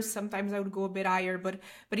 viewers. Sometimes I would go a bit higher, but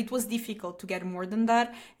it was difficult to get more than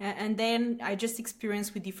that. And then I just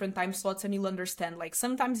experienced with different time slots, and you'll understand. Like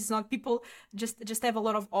sometimes it's not people just have a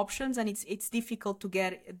lot of options, and it's difficult to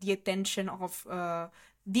get the attention of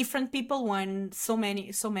different people when so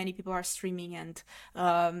many people are streaming, and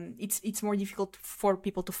it's more difficult for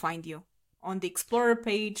people to find you on the Explorer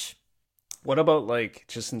page. What about like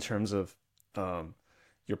just in terms of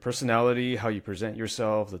your personality, how you present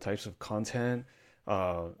yourself, the types of content?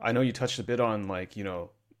 I know you touched a bit on like,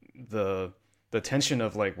 the tension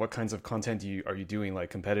of like what kinds of content are you doing,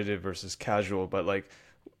 like competitive versus casual, but like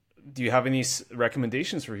do you have any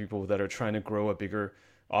recommendations for people that are trying to grow a bigger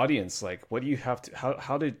audience? Like what do you have to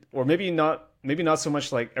how did, or maybe not so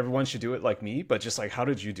much like everyone should do it like me, but just like how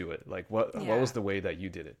did you do it? Like what Yeah. was the way that you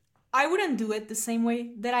did it? I wouldn't do it the same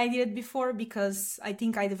way that I did it before because I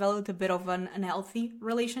think I developed a bit of an unhealthy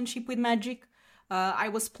relationship with Magic. I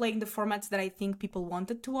was playing the formats that I think people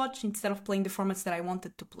wanted to watch instead of playing the formats that I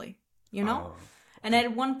wanted to play, you know? Oh, And okay.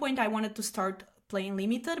 at one point, I wanted to start playing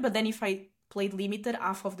limited, but then if I played limited,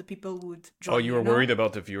 half of the people would Oh, join, you you were worried know?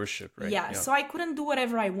 about the viewership, right? Yeah, Yeah. so I couldn't do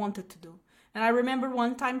whatever I wanted to do. And I remember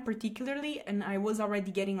one time particularly, and I was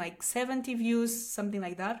already getting like 70 views, something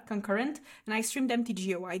like that, concurrent. And I streamed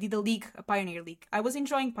MTGO. I did a league, a Pioneer League. I was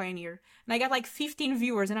enjoying Pioneer. And I got like 15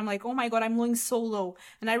 viewers, and I'm like, oh my god, I'm going so low.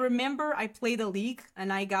 And I remember I played a league,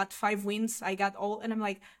 and I got 5 wins. I got all, and I'm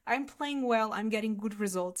like, I'm playing well, I'm getting good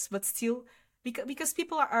results. But still, because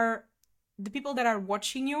people are, the people that are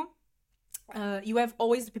watching you, you have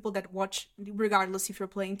always the people that watch, regardless if you're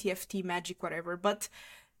playing TFT, Magic, whatever. But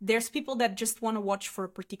there's people that just want to watch for a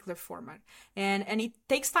particular format, and it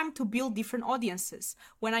takes time to build different audiences.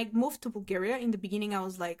 When I moved to Bulgaria in the beginning, I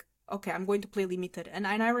was like, okay, I'm going to play limited, and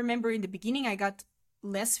I remember in the beginning I got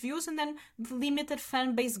less views, and then the limited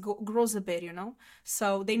fan base grows a bit, you know.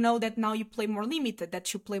 So they know that now you play more limited,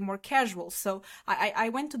 that you play more casual. So I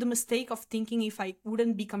went to the mistake of thinking if I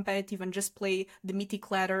wouldn't be competitive and just play the mythic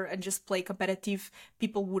ladder and just play competitive,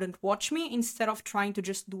 people wouldn't watch me, instead of trying to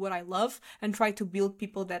just do what I love and try to build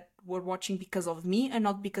people that were watching because of me and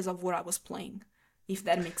not because of what I was playing, if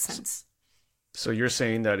that makes S- sense. So you're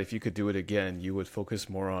saying that if you could do it again, you would focus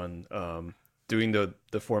more on doing the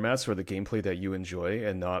formats or the gameplay that you enjoy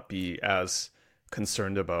and not be as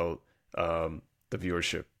concerned about the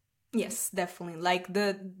viewership. Yes, definitely. Like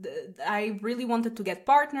I really wanted to get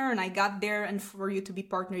partner, and I got there. And for you to be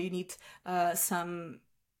partner, you need some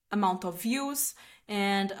amount of views,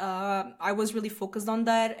 and I was really focused on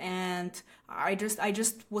that. And I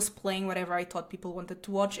just was playing whatever I thought people wanted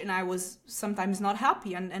to watch, and I was sometimes not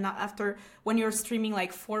happy. And after, when you're streaming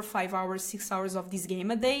like 4, 5 hours, 6 hours of this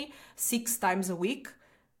game a day, 6 times a week,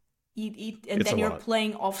 and It's a then you're lot.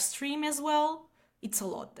 playing off stream as well, it's a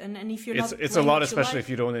lot. And if you're not It's a playing lot, what you especially like, if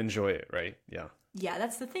you don't enjoy it, right? Yeah. yeah,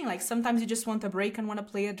 that's the thing. Like sometimes you just want a break and want to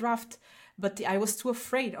play a draft. But I was too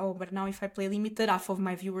afraid. Oh, but now if I play limited, half of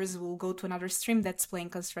my viewers will go to another stream that's playing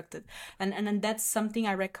constructed. And that's something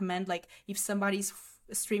I recommend. Like if somebody's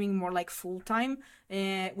streaming more like full time,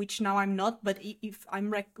 which now I'm not, but if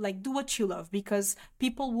I'm like, do what you love, because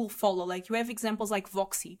people will follow. Like you have examples like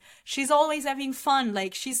Voxy. She's always having fun.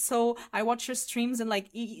 Like I watch her streams, and like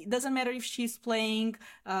it doesn't matter if she's playing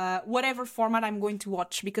whatever format, I'm going to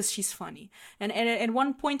watch because she's funny. And at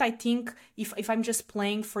one point, I think if I'm just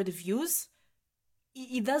playing for the views,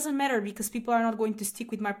 it doesn't matter because people are not going to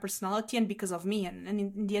stick with my personality and because of me. And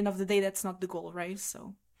in the end of the day, that's not the goal, right?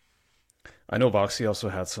 So, I know Voxy also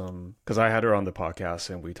had some because I had her on the podcast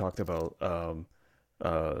and we talked about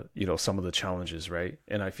some of the challenges, right?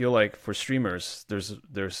 And I feel like for streamers,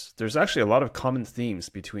 there's actually a lot of common themes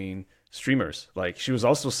between streamers. Like she was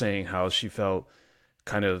also saying how she felt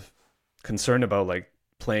kind of concerned about like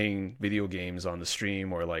playing video games on the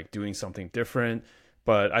stream or like doing something different.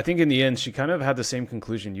 But I think in the end, she kind of had the same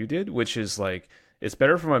conclusion you did, which is like it's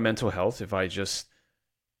better for my mental health if I just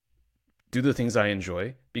do the things I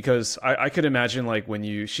enjoy. Because I could imagine like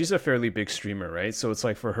she's a fairly big streamer, right? So it's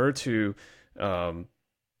like for her um,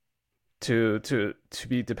 to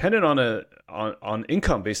be dependent on on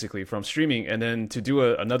income basically from streaming, and then to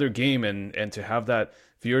do another game and to have that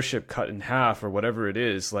viewership cut in half or whatever it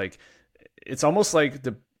is, like it's almost like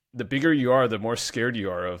the bigger you are, the more scared you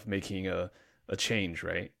are of making a change,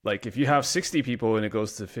 right? Like if you have 60 people and it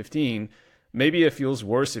goes to 15, maybe it feels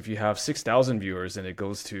worse if you have 6,000 viewers and it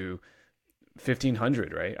goes to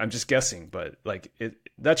 1,500, right? I'm just guessing, but like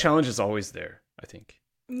that challenge is always there, I think.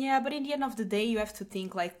 yeah, but in the end of the day, you have to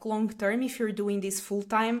think like long term. If you're doing this full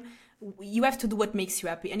time, you have to do what makes you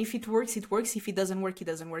happy. And if it works, it works. If it doesn't work, it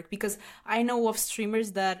doesn't work. Because I know of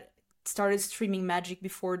streamers that started streaming Magic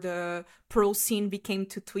before the pro scene became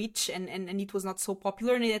to Twitch, and it was not so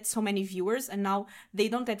popular, and it had so many viewers, and now they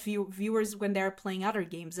don't have viewers when they're playing other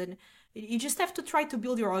games. And you just have to try to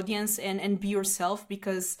build your audience and be yourself,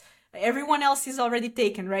 because everyone else is already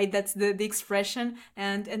taken, right? That's the expression,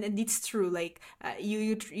 and it's true. Like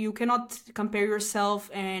you cannot compare yourself,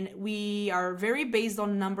 and we are very based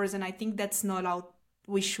on numbers, and I think that's not how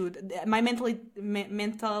we should. My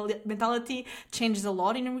mentality changes a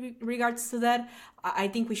lot in regards to that. I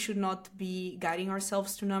think we should not be guiding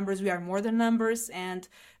ourselves to numbers. We are more than numbers, and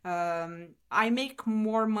I make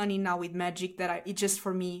more money now with Magic that it's just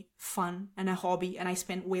for me fun and a hobby, and I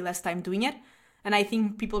spend way less time doing it. And I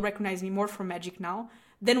think people recognize me more for Magic now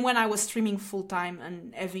than when I was streaming full time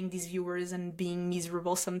and having these viewers and being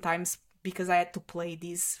miserable sometimes because I had to play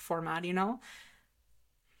this format, you know?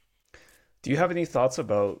 Do you have any thoughts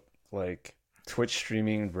about like Twitch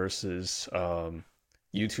streaming versus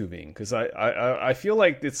YouTubing? Because I feel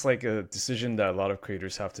like it's like a decision that a lot of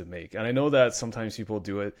creators have to make. And I know that sometimes people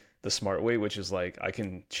do it the smart way, which is like I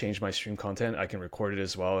can change my stream content, I can record it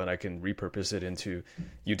as well, and I can repurpose it into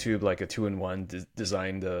YouTube like a two-in-one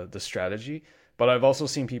design the strategy. But I've also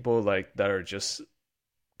seen people like that are just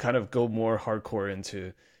kind of go more hardcore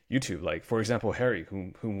into YouTube. Like for example, Harry,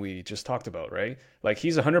 whom we just talked about, right? Like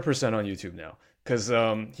he's 100% on YouTube now because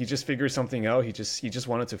he just figured something out. He just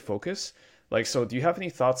wanted to focus. Like, so do you have any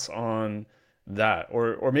thoughts on that?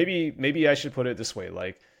 Or maybe I should put it this way,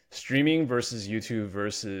 like streaming versus YouTube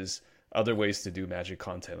versus other ways to do magic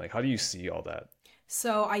content. Like, how do you see all that?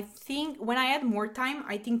 So I think when I had more time,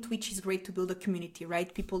 I think Twitch is great to build a community,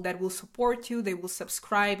 right? People that will support you, they will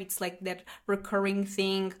subscribe. It's like that recurring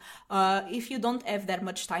thing. If you don't have that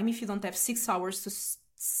much time, if you don't have 6 hours to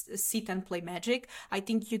sit and play Magic, I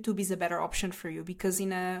think YouTube is a better option for you because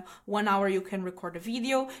in a 1 hour you can record a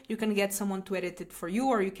video, you can get someone to edit it for you,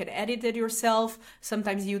 or you can edit it yourself.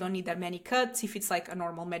 Sometimes you don't need that many cuts if it's like a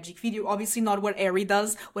normal Magic video. Obviously not what Ari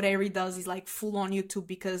does. What Ari does is like full on YouTube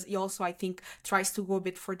because he also, I think, tries to go a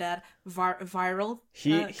bit for that viral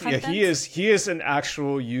content. He is an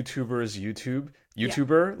actual YouTuber.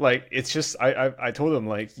 Yeah. Like it's just I told him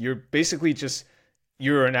like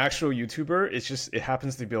you're an actual YouTuber. It's just it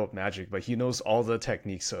happens to be about Magic, but he knows all the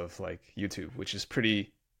techniques of like YouTube, which is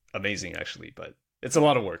pretty amazing actually. But it's a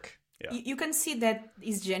lot of work. Yeah, you can see that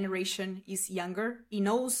his generation is younger. He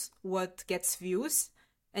knows what gets views,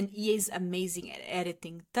 and he is amazing at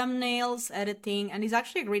editing thumbnails, and he's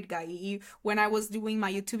actually a great guy. When I was doing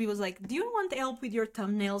my YouTube, he was like, "Do you want help with your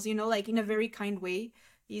thumbnails?" You know, like in a very kind way.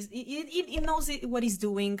 He knows what he's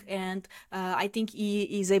doing, and I think he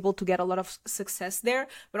is able to get a lot of success there.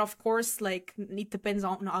 But of course, like it depends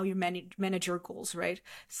on how you manage your goals, right?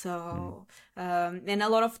 So, and a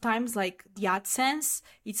lot of times, like the AdSense,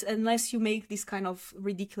 it's unless you make this kind of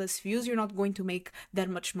ridiculous views, you're not going to make that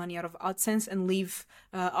much money out of AdSense and live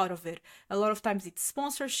out of it. A lot of times, it's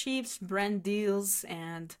sponsorships, brand deals,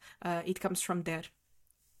 and it comes from there.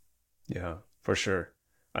 Yeah, for sure.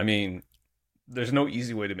 I mean, there's no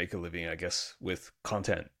easy way to make a living, I guess, with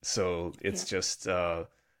content. So it's just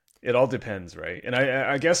it all depends, right? And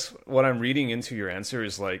I guess what I'm reading into your answer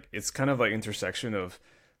is like it's kind of like intersection of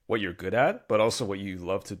what you're good at, but also what you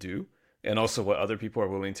love to do, and also what other people are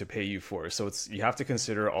willing to pay you for. So it's you have to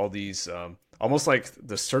consider all these almost like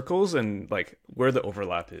the circles and like where the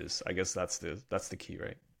overlap is. I guess that's the key,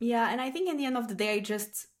 right? Yeah, and I think in the end of the day, I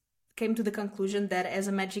just came to the conclusion that as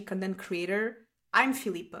a Magic content creator, I'm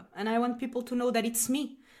Filipa, and I want people to know that it's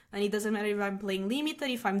me. And it doesn't matter if I'm playing limited,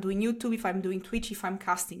 if I'm doing YouTube, if I'm doing Twitch, if I'm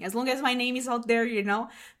casting. As long as my name is out there, you know?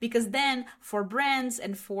 Because then for brands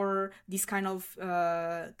and for these kind of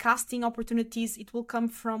casting opportunities, it will come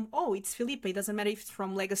from, oh, it's Filipa. It doesn't matter if it's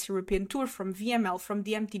from Legacy European Tour, from VML, from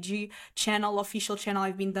the MTG channel, official channel.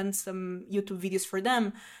 I've been done some YouTube videos for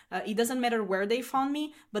them. It doesn't matter where they found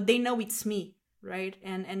me, but they know it's me. Right,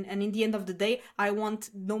 and in the end of the day, I want,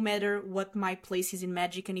 no matter what my place is in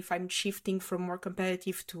Magic, and if I'm shifting from more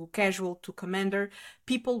competitive to casual to commander,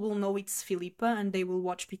 people will know it's Filipa and they will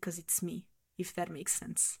watch because it's me, if that makes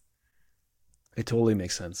sense. It totally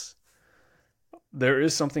makes sense. There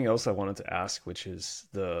is something else I wanted to ask, which is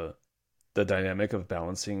the dynamic of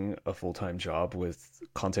balancing a full-time job with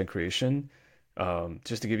content creation.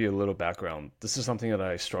 Just to give you a little background, this is something that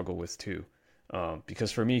I struggle with too.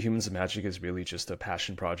 Because for me, Humans of Magic is really just a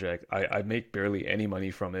passion project. I make barely any money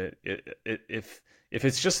from it. If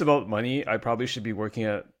it's just about money, I probably should be working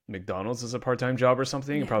at McDonald's as a part-time job or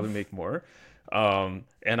something and probably make more. And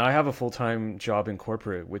I have a full-time job in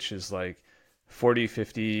corporate, which is like 40,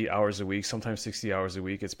 50 hours a week, sometimes 60 hours a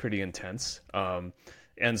week. It's pretty intense.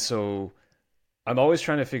 And so I'm always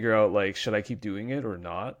trying to figure out, like, should I keep doing it or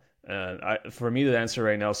not? And for me, the answer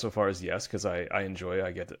right now so far is yes, because I enjoy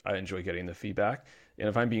getting the feedback. And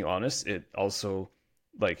if I'm being honest, it also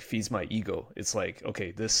like feeds my ego. It's like,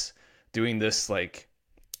 okay, doing this, like,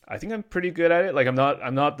 I think I'm pretty good at it. Like I'm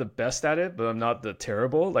not the best at it, but I'm not the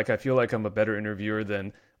terrible. Like I feel like I'm a better interviewer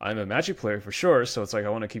than I'm a Magic player for sure. So it's like I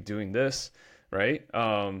want to keep doing this, right?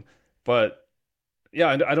 But yeah,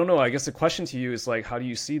 I don't know. I guess the question to you is like, how do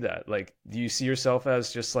you see that? Like, do you see yourself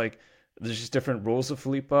as just like there's just different roles of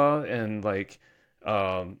Filipa, and like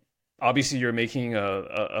obviously you're making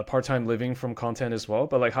a part-time living from content as well,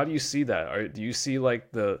 but like how do you see that? Do you see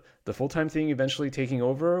like the full-time thing eventually taking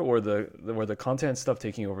over, or the content stuff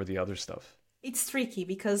taking over the other stuff? It's tricky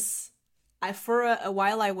because For a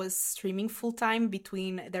while I was streaming full time.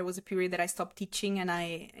 Between there was a period that I stopped teaching and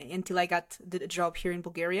I until I got the job here in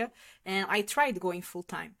Bulgaria, and I tried going full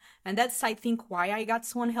time, and that's I think why I got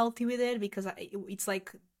so unhealthy with it, because it's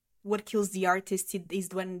like what kills the artist is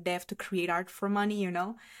when they have to create art for money, you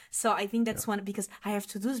know? So I think Yeah. that's one, because I have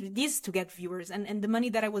to do this to get viewers, and the money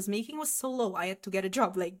that I was making was so low. I had to get a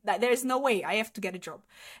job. Like, there's no way. I have to get a job.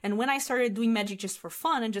 And when I started doing magic just for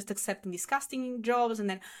fun and just accepting these casting jobs, and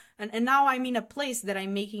then and now I'm in a place that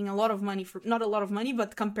I'm making a lot of money for, not a lot of money,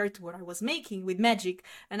 but compared to what I was making with magic,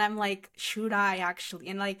 and I'm like, should I actually?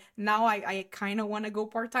 And like now I kind of want to go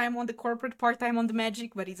part-time on the corporate, part-time on the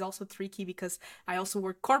magic, but it's also tricky because I also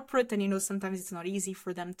work corporate, and you know, sometimes it's not easy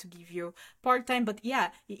for them to give you part-time. But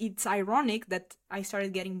yeah, it's ironic that I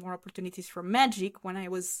started getting more opportunities from magic when I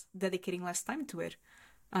was dedicating less time to it.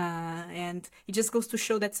 And it just goes to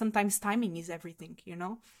show that sometimes timing is everything, you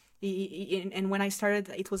know? And when I started,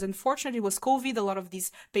 it was unfortunate. It was COVID. A lot of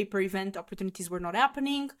these paper event opportunities were not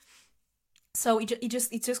happening. So it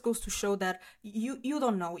just goes to show that you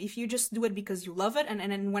don't know if you just do it because you love it. And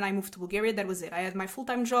then when I moved to Bulgaria, that was it. I had my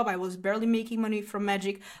full-time job. I was barely making money from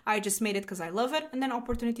magic. I just made it because I love it, and then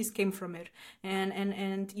opportunities came from it.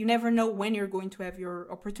 And you never know when you're going to have your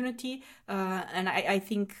opportunity. And I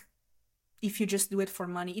think if you just do it for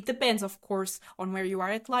money, it depends, of course, on where you are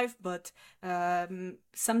at life. But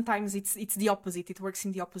sometimes it's the opposite. It works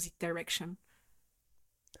in the opposite direction.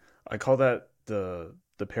 I call that the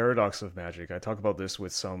paradox of magic. I talk about this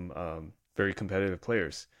with some very competitive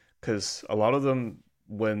players because a lot of them,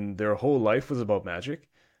 when their whole life was about magic,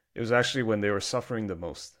 it was actually when they were suffering the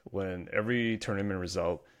most. When every tournament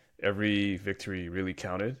result, every victory really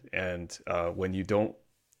counted, and when you don't,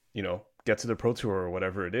 get to the pro tour or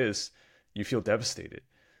whatever it is, you feel devastated.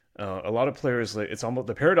 A lot of players, like, it's almost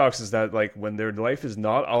the paradox is that like when their life is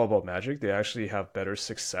not all about magic, they actually have better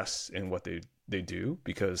success in what they do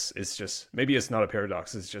because it's just maybe it's not a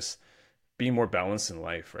paradox. It's just being more balanced in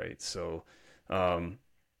life, right? So,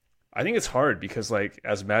 I think it's hard because like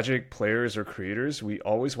as magic players or creators, we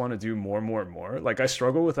always want to do more, more, and more. Like I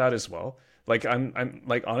struggle with that as well. Like I'm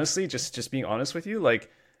like honestly, just being honest with you, like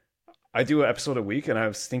I do an episode a week, and I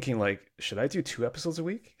was thinking like, should I do 2 episodes a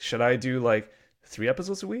week? Should I do like 3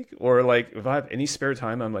 episodes a week? Or like if I have any spare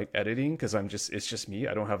time, I'm like editing because it's just me.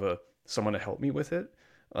 I don't have a someone to help me with it.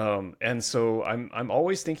 And so I'm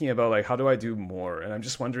always thinking about like how do I do more? And I'm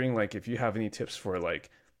just wondering like if you have any tips for like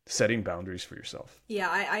setting boundaries for yourself. Yeah,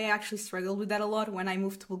 I actually struggled with that a lot. When I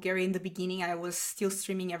moved to Bulgaria in the beginning, I was still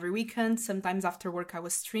streaming every weekend. Sometimes after work, I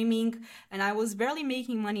was streaming, and I was barely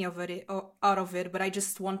making money out of it, but I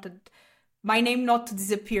just wanted my name not to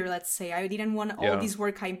disappear, let's say. I didn't want all Yeah. this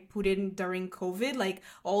work I put in during COVID, like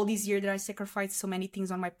all these years that I sacrificed so many things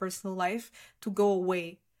on my personal life to go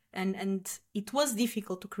away. And it was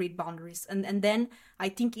difficult to create boundaries. And then I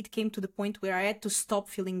think it came to the point where I had to stop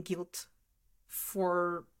feeling guilt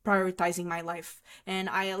for prioritizing my life. And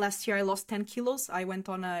I last year I lost 10 kilos. I went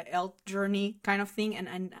on a health journey kind of thing,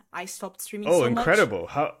 and I stopped streaming Oh, so much. incredible.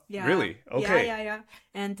 How Yeah, really? yeah, Okay. yeah, yeah.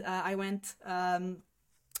 And I went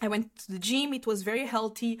to the gym. It was very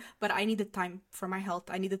healthy, but I needed time for my health.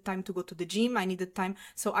 I needed time to go to the gym. I needed time.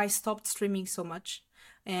 So I stopped streaming so much.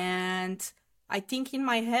 And I think in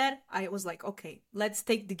my head, I was like, okay, let's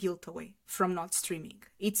take the guilt away from not streaming.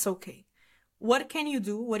 It's okay. What can you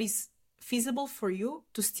do? What is feasible for you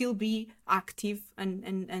to still be active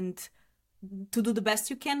and to do the best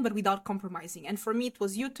you can, but without compromising? And for me, it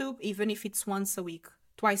was YouTube, even if it's once a week,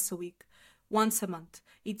 twice a week, once a month.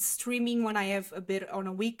 It's streaming when I have a bit on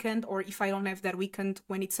a weekend, or if I don't have that weekend,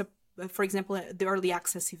 when it's for example, the early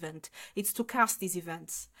access event. It's to cast these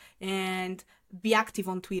events and be active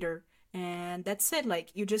on Twitter. And that's it.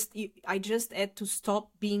 Like I just had to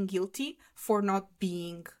stop being guilty for not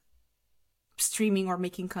being streaming or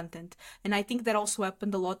making content. And I think that also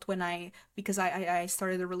happened a lot when because I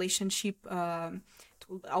started a relationship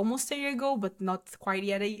almost a year ago, but not quite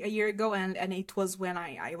yet a year ago. And it was when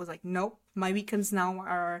I was like, nope, my weekends now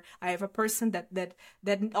are, I have a person that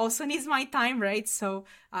also needs my time, right? So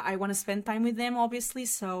I want to spend time with them, obviously.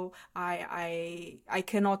 So I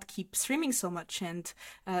cannot keep streaming so much and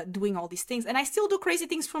doing all these things. And I still do crazy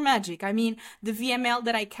things for Magic. I mean, the VML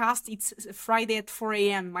that I cast, it's Friday at 4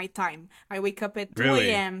 a.m. my time. I wake up at 2 Really?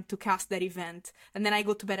 a.m. to cast that event, and then I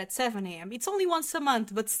go to bed at 7 a.m. It's only once a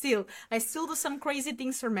month, but still, I still do some crazy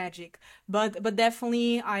things for Magic. But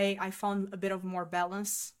definitely, I found a bit of more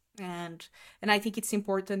balance. And I think it's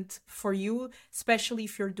important for you, especially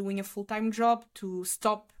if you're doing a full-time job, to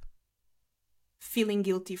stop feeling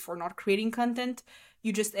guilty for not creating content.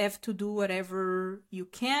 You just have to do whatever you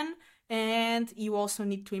can, and you also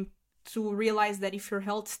need to to realize that if your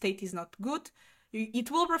health state is not good,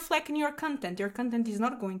 it will reflect in your content. Your content is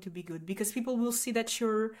not going to be good because people will see that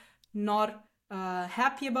you're not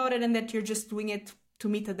happy about it and that you're just doing it to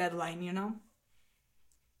meet a deadline, you know?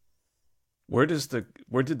 Where did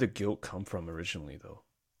the guilt come from originally, though?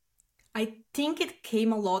 I think it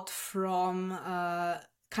came a lot from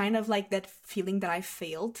kind of like that feeling that I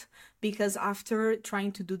failed, because after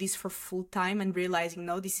trying to do this for full time and realizing,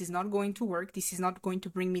 no, this is not going to work, this is not going to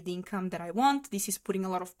bring me the income that I want, this is putting a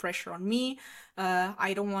lot of pressure on me.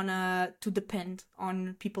 I don't want to depend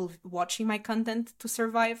on people watching my content to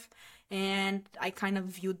survive. And I kind of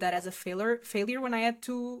viewed that as a failure when I had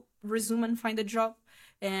to resume and find a job.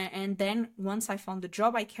 And then once I found the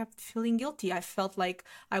job, I kept feeling guilty. I felt like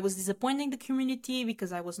I was disappointing the community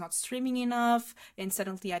because I was not streaming enough, and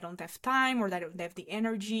suddenly I don't have time or that I don't have the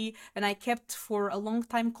energy. And I kept for a long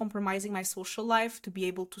time compromising my social life to be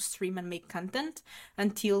able to stream and make content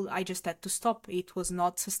until I just had to stop. It was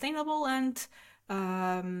not sustainable, and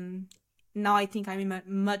now I think I'm in a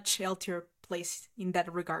much healthier place in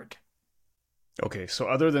that regard. Okay, so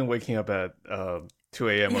other than waking up at 2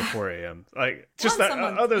 a.m. or 4 a.m. Like just Once that. a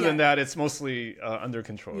month, Other than that, it's mostly under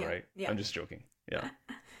control, Yeah, right? yeah. I'm just joking. Yeah.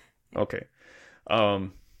 Okay.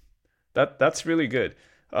 That's really good.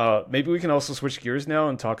 Maybe we can also switch gears now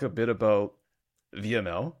and talk a bit about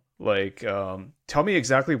VML. Like, tell me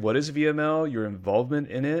exactly what is VML, your involvement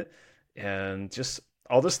in it, and just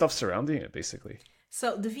all the stuff surrounding it, basically.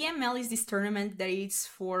 So the VML is this tournament that is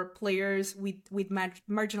for players with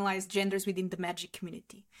marginalized genders within the Magic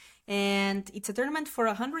community. And it's a tournament for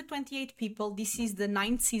 128 people. This is the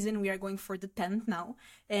 9th season. We are going for the 10th now.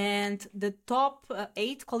 And the top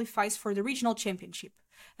 8 qualifies for the regional championship.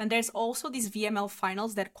 And there's also these VML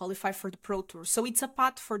finals that qualify for the Pro Tour. So it's a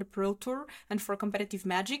path for the Pro Tour and for competitive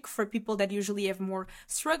Magic for people that usually have more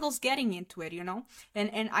struggles getting into it, you know?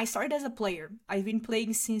 And I started as a player. I've been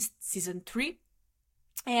playing since season 3.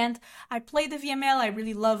 And I played the VML. I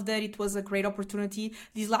really loved it. It was a great opportunity.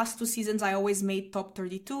 These last 2 seasons, I always made top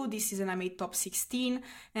 32. This season, I made top 16.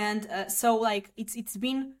 And so, like, it's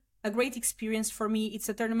been a great experience for me. It's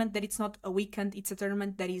a tournament that it's not a weekend. It's a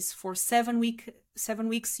tournament that is for 7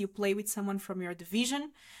 weeks. You play with someone from your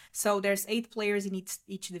division. So there's 8 players in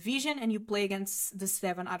each division, and you play against the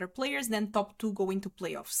 7 other players. Then top 2 go into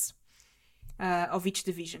playoffs of each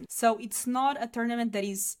division. So it's not a tournament that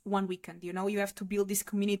is one weekend, you know? You have to build this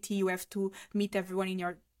community. You have to meet everyone in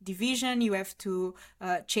your division. You have to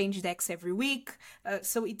change decks every week.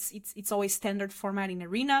 So it's always standard format in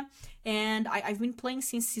Arena. And I've been playing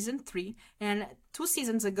since season 3. And 2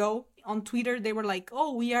 seasons ago on Twitter, they were like,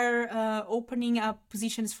 oh, we are opening up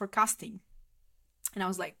positions for casting. And I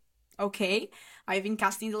was like, okay, I've been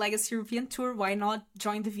casting the Legacy European Tour. Why not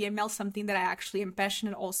join the VML, something that I actually am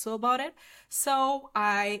passionate also about it? So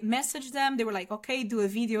I messaged them. They were like, okay, do a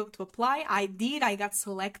video to apply. I did. I got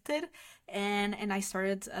selected. And I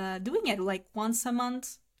started doing it like once a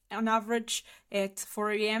month on average at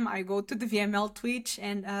 4 a.m. I go to the VML Twitch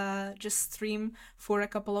and just stream for a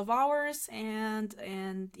couple of hours. And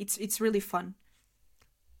it's really fun.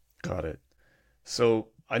 Got it. So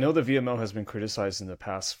I know the VML has been criticized in the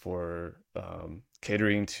past for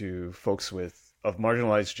catering to folks of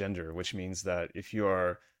marginalized gender, which means that if you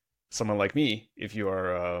are someone like me, if you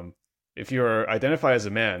are identify as a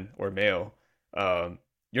man or male,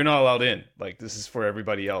 you're not allowed in. Like, this is for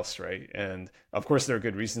everybody else, right? And of course, there are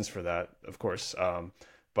good reasons for that, of course.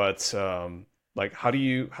 But like, how do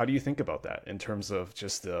you think about that in terms of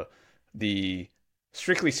just the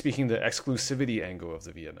strictly speaking, the exclusivity angle of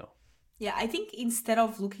the VML? Yeah, I think instead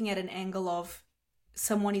of looking at an angle of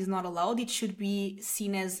someone is not allowed, it should be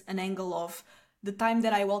seen as an angle of the time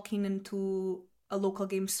that I walk into a local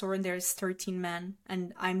game store and there's 13 men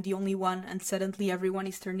and I'm the only one, and suddenly everyone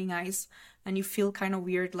is turning eyes and you feel kind of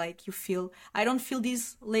weird. Like, I don't feel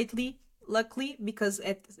this lately, luckily, because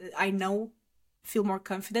I feel more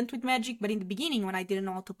confident with Magic, but in the beginning when I didn't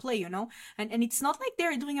know how to play, you know, and it's not like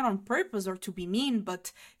they're doing it on purpose or to be mean,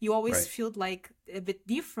 but you always Right. feel like a bit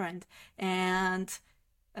different. And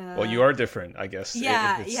Well, you are different, I guess.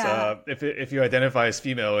 yeah, If it's yeah. if you identify as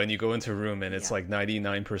female and you go into a room and it's Yeah. like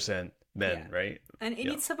 99% men, Yeah. right? And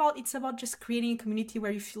Yeah. it's about just creating a community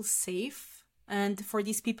where you feel safe. And for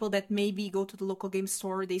these people that maybe go to the local game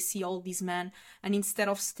store, they see all these men, and instead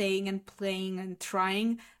of staying and playing and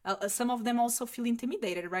trying, some of them also feel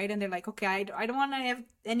intimidated, right? And they're like, okay, I don't want to have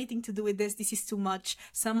anything to do with this. This is too much.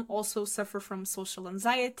 Some also suffer from social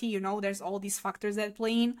anxiety, you know, there's all these factors that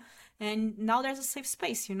play in. And now there's a safe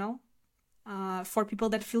space, you know, for people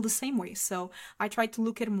that feel the same way. So I try to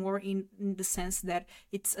look at it more in the sense that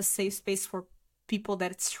it's a safe space for people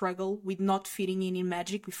that struggle with not fitting in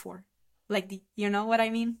Magic before. Like you know what I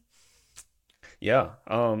mean? Yeah.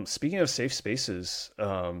 Speaking of safe spaces,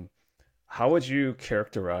 how would you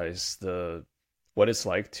characterize the what it's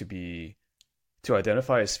like to be to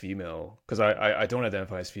identify as female? Because I don't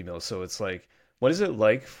identify as female, so it's like, what is it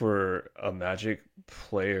like for a Magic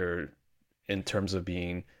player in terms of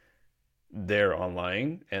being there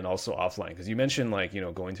online and also offline? Because you mentioned like,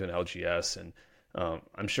 going to an LGS, and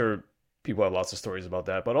I'm sure people have lots of stories about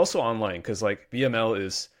that, but also online because like VML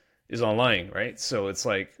is online, right? So it's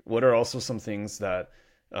like, what are also some things that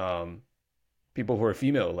um, people who are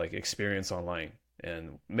female like experience online,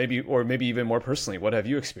 and maybe even more personally, what have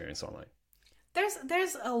you experienced online?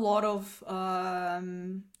 There's a lot of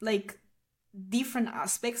like different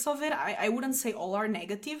aspects of it. I wouldn't say all are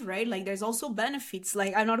negative, right? Like there's also benefits.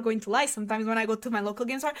 Like I'm not going to lie. Sometimes when I go to my local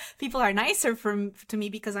game store, people are nicer to me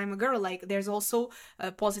because I'm a girl. Like there's also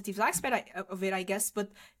a positive aspect of it, I guess.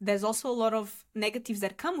 But there's also a lot of negatives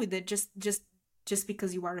that come with it. Just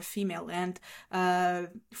because you are a female. And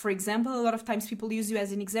for example, a lot of times people use you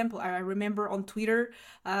as an example. I remember on Twitter,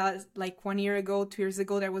 like 1 year ago, 2 years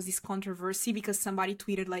ago, there was this controversy because somebody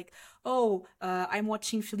tweeted like, oh, I'm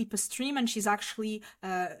watching Filipa stream and she's actually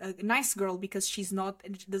a nice girl because she's not,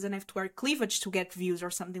 she doesn't have to wear cleavage to get views or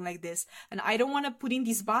something like this. And I don't want to put in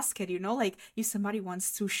this basket, like if somebody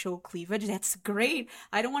wants to show cleavage, that's great.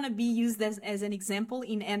 I don't want to be used as an example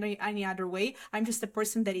in any other way. I'm just a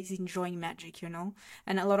person that is enjoying Magic.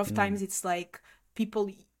 And a lot of Mm. times it's like people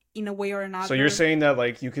in a way or So you're another. saying that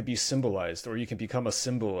like you could be symbolized or you can become a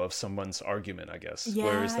symbol of someone's argument, I guess.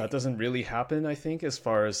 Whereas Yeah, that doesn't really happen, I think, as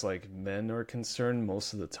far as like men are concerned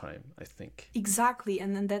most of the time, I think. exactly.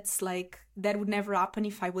 And then that's like that would never happen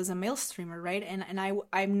if I was a male streamer, right? And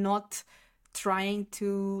I'm not trying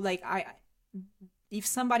to like I if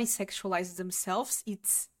somebody sexualizes themselves,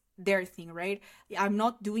 it's their thing, right? I'm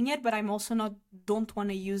not doing it, but I'm also not don't want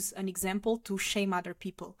to use an example to shame other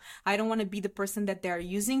people. I don't want to be the person that they're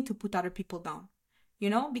using to put other people down.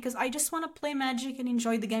 Because I just want to play Magic and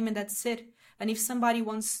enjoy the game and that's it. And if somebody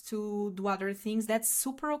wants to do other things, that's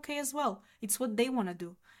super okay as well. It's what they want to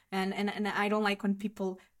do. And I don't like when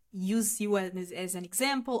people use you as an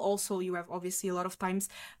example. Also, you have obviously a lot of times,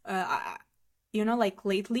 like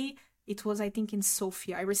lately, it was I think in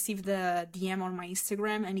Sofia. I received the DM on my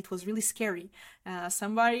Instagram and it was really scary.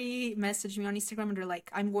 Somebody messaged me on Instagram and they're like,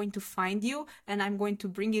 "I'm going to find you and I'm going to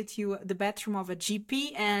bring you to the bathroom of a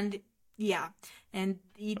GP." And yeah, and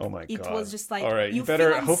it Oh my it was God. just like All right, you you feel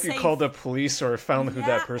better I hope you unsafe. called the police or found who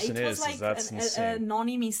that Yeah, person it was is, 'cause like that's a insane.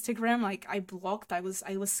 anonymous Instagram. Like I blocked. I was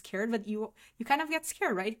scared, but you kind of get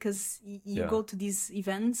scared, right? Because you Yeah. go to these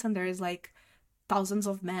events and there is like thousands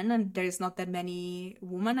of men and there's not that many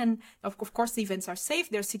women, and of course the events are safe,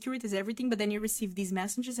 there's security, there's everything, but then you receive these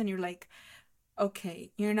messages and you're like,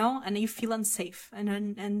 okay, and you feel unsafe,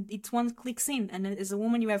 and it's one clicks in, and as a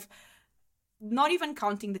woman you have, not even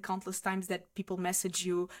counting the countless times that people message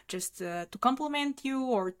you just to compliment you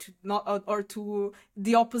or to not or to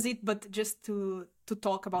the opposite, but just to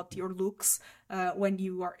talk about your looks when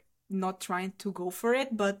you are not trying to go for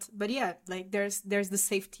it. But yeah, like there's the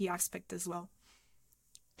safety aspect as well.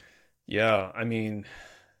 Yeah, I mean,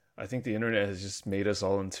 I think the internet has just made us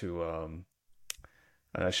all into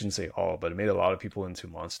I shouldn't say all, but it made a lot of people into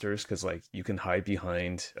monsters because like you can hide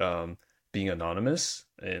behind being anonymous,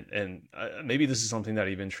 and maybe this is something that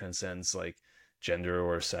even transcends like gender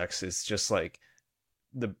or sex. It's just like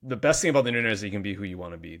the best thing about the internet is that you can be who you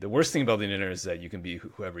want to be. The worst thing about the internet is that you can be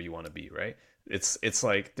whoever you want to be, right? It's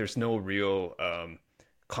like there's no real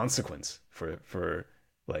consequence for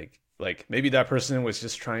like maybe that person was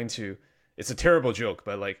just trying to. It's a terrible joke,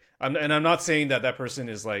 but like I'm not saying that that person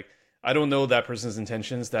is like, I don't know that person's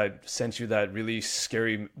intentions that sent you that really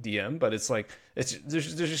scary DM, but it's like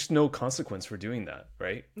there's just no consequence for doing that,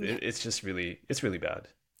 right? Yeah. It's really bad.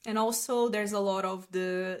 And also there's a lot of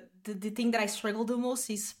the thing that I struggle the most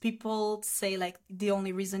is people say like the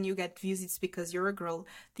only reason you get views it's because you're a girl.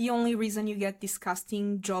 The only reason you get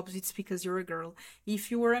disgusting jobs it's because you're a girl. If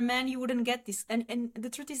you were a man you wouldn't get this. And the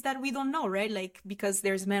truth is that we don't know, right? Like because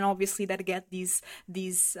there's men obviously that get these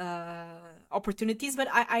opportunities, but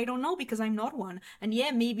I don't know because I'm not one. And yeah,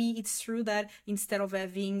 maybe it's true that instead of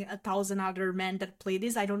having 1,000 other men that play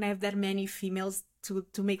this, I don't have that many females to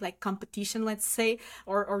make like competition, let's say,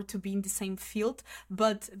 or to be in the same field,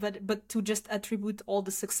 but to just attribute all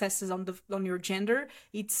the successes on your gender,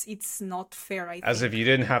 it's not fair, I As if think. you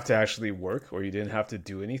didn't have to actually work or you didn't have to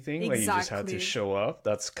do anything, like you just had to Exactly. show up.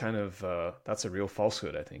 That's kind of that's a real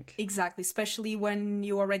falsehood, I think. Exactly, especially when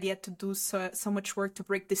you already had to do so much work to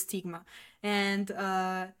break the stigma. And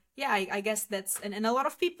yeah, I guess that's and a lot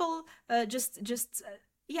of people just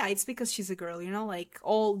yeah, it's because she's a girl, like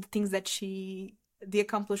all the things that the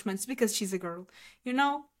accomplishments, because she's a girl, you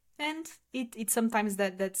know? And it sometimes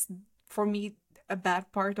that's for me a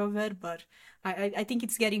bad part of it, but I think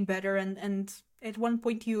it's getting better, and at one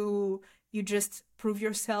point you just prove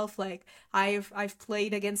yourself. Like I've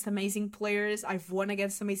played against amazing players, I've won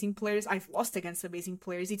against amazing players, I've lost against amazing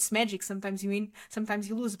players. It's magic. Sometimes you win, sometimes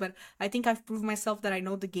you lose, but I think I've proved myself that I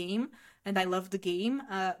know the game and I love the game.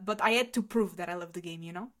 But I had to prove that I love the game,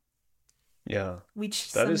 Yeah,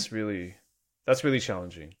 Which that's really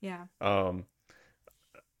challenging. yeah.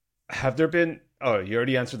 Have there been, oh, you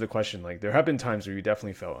already answered the question. Like there have been times where you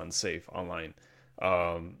definitely felt unsafe online.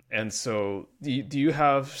 And so do you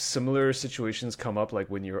have similar situations come up like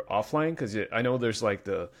when you're offline? Because I know there's like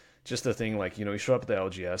just the thing, like, you show up at the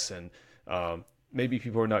LGS and maybe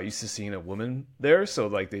people are not used to seeing a woman there. So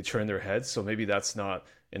like they turn their heads. So maybe that's not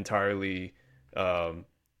entirely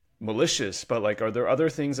malicious, but like, are there other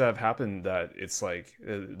things that have happened that it's like,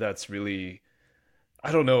 that's really,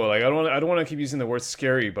 I don't know. Like I don't want to keep using the word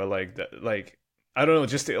scary, but like like I don't know,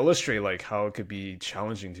 just to illustrate like how it could be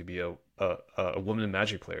challenging to be a woman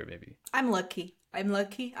Magic player, maybe. I'm lucky.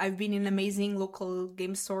 I've been in amazing local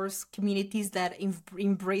game stores communities that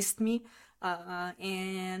embraced me.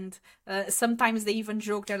 And sometimes they even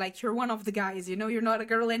joke, they're like, you're one of the guys, you're not a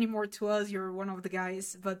girl anymore to us, you're one of the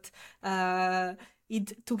guys. But to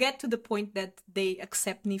get to the point that they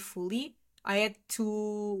accept me fully, I had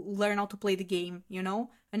to learn how to play the game,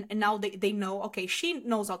 And now they know, okay, she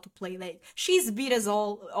knows how to play. Like, she's beat us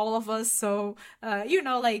all of us. So,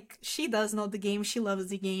 like, she does know the game. She loves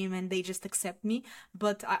the game, and they just accept me.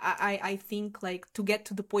 But I think, like, to get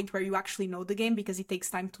to the point where you actually know the game, because it takes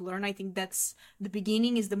time to learn, I think that's the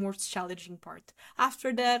beginning is the most challenging part.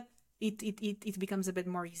 After that, it becomes a bit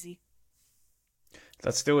more easy.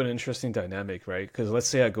 That's still an interesting dynamic, right? Because let's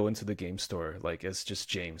say I go into the game store, like as just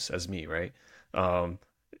James, as me, right? Um,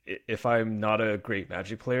 if I'm not a great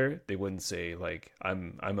Magic player, they wouldn't say like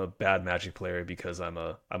I'm a bad Magic player because I'm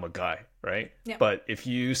a guy, right? Yeah. But if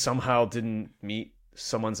you somehow didn't meet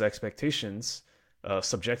someone's expectations,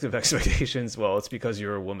 subjective expectations, well, it's because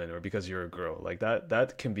you're a woman or because you're a girl. Like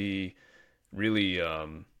that can be really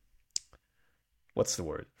what's the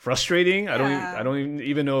word? Frustrating? Yeah. I don't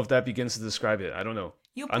even know if that begins to describe it. I don't know.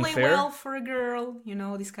 You play Unfair? well for a girl,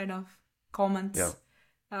 this kind of comments. Yeah.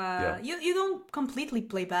 Yeah. You don't completely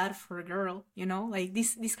play bad for a girl, like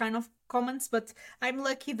this kind of comments. But I'm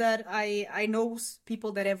lucky that I know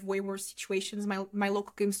people that have way worse situations. My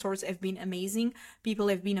local game stores have been amazing. People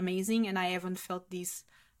have been amazing, and I haven't felt this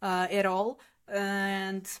at all.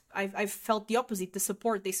 And I've felt the opposite. The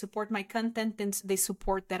support, they support my content, and they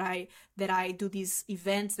support that I do these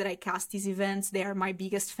events, that I cast these events. They are my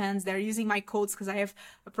biggest fans. They're using my codes because I have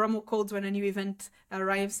promo codes when a new event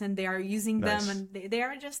arrives, and they are using Nice. them, and they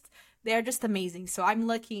are just amazing. So I'm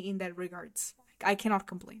lucky in that regards. I cannot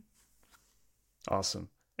complain. Awesome.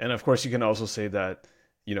 And of course, you can also say that,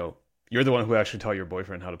 you're the one who actually taught your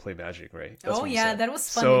boyfriend how to play Magic, right? That's Oh what you yeah, said. that was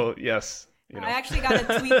funny. So, yes, I actually got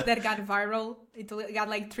a tweet that got viral. It got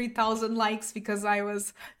like 3,000 likes because I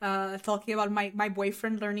was talking about my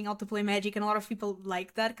boyfriend learning how to play Magic, and a lot of people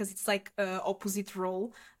like that because it's like a opposite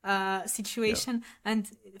role situation, and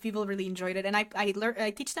people really enjoyed it. And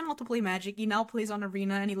I teach them how to play Magic. He now plays on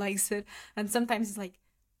Arena and he likes it. And sometimes it's like,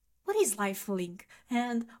 what is Life Link?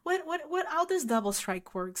 And what how does Double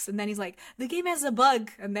Strike works? And then he's like, the game has a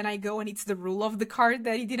bug. And then I go and it's the rule of the card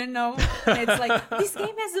that he didn't know. And it's like, this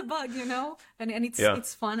game has a bug, And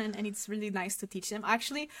it's fun, and it's really nice to teach them.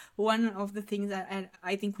 Actually, one of the things that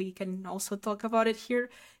I think we can also talk about it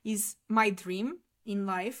here is my dream in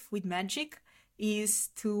life with Magic is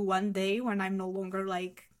to one day, when I'm no longer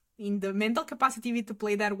like in the mental capacity to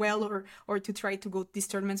play that well, or to try to go to these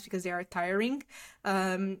tournaments because they are tiring.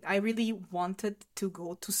 I really wanted to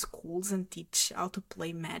go to schools and teach how to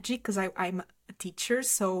play Magic because I'm a teacher.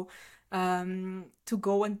 So to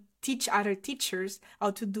go and teach other teachers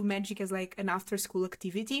how to do Magic as like an after school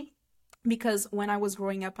activity. Because when I was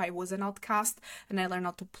growing up, I was an outcast, and I learned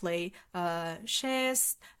how to play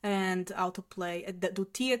chess and how to do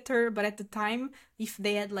theater. But at the time, if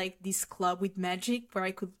they had like this club with Magic where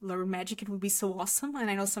I could learn Magic, it would be so awesome.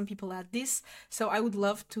 And I know some people had this, so I would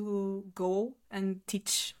love to go and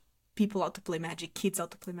teach people how to play Magic, kids how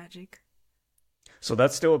to play Magic. So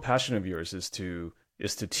that's still a passion of yours, is to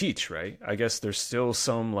teach, right? I guess there's still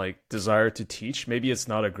some like desire to teach. Maybe it's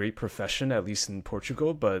not a great profession, at least in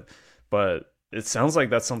Portugal, but it sounds like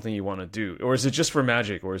that's something you want to do. Or is it just for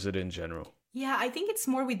Magic, or is it in general? Yeah, I think it's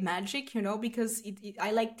more with magic, because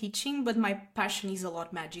I like teaching, but my passion is a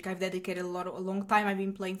lot magic. I've dedicated a long time. I've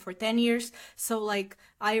been playing for 10 years. So like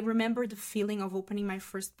I remember the feeling of opening my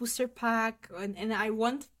first booster pack, and I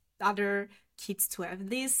want other kids to have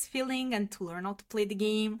this feeling and to learn how to play the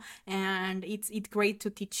game. And it's great to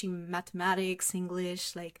teaching mathematics,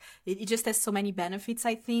 English, like it just has so many benefits,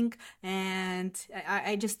 I think. And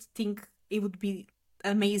I just think it would be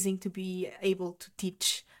amazing to be able to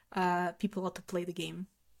teach people how to play the game.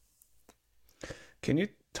 Can you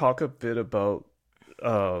talk a bit about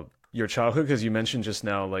your childhood? Because you mentioned just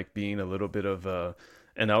now like being a little bit of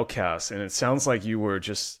an outcast, and it sounds like you were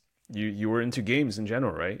just you were into games in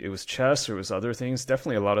general, right? It was chess or it was other things.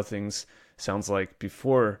 Definitely a lot of things sounds like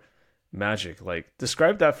before Magic. Like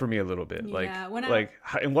describe that for me a little bit. Yeah,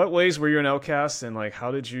 In what ways were you an outcast, and like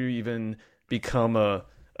how did you even become a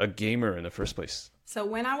gamer in the first place?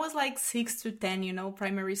 when I was like 6 to 10,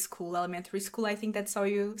 primary school, elementary school, I think that's how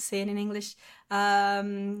you say it in English.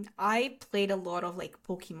 I played a lot of like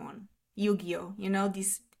Pokemon, Yu-Gi-Oh.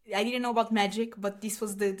 This I didn't know about Magic, but this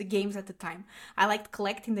was the games at the time. I liked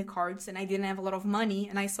collecting the cards, and I didn't have a lot of money,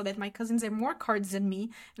 and I saw that my cousins had more cards than me,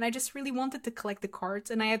 and I just really wanted to collect the cards,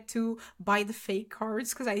 and I had to buy the fake cards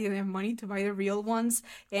because I didn't have money to buy the real ones,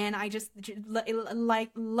 and I just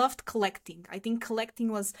like loved collecting. I think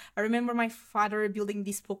collecting was. I remember my father building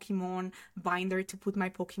this Pokemon binder to put my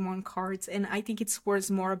Pokemon cards, and I think it's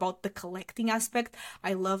was more about the collecting aspect.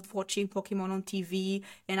 I loved watching Pokemon on TV,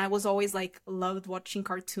 and I was always like loved watching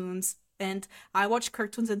cartoons. And I watched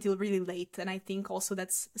cartoons until really late, and I think also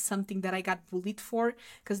that's something that I got bullied for.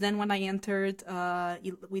 Because then when I entered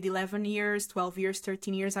with 11 years, 12 years,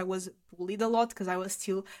 13 years, I was bullied a lot because I was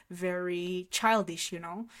still very childish.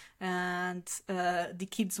 And the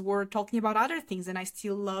kids were talking about other things, and I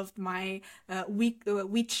still loved my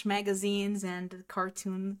witch magazines and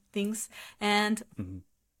cartoon things. And Mhm.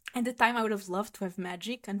 at the time, I would have loved to have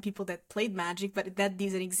Magic and people that played Magic, but that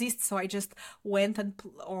didn't exist. So I just went and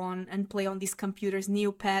play on these computers,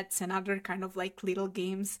 Neopets and other kind of like little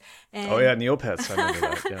games. Oh And yeah, Neopets. I remember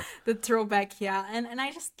that. Yeah. the throwback, yeah. And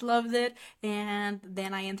I just loved it. And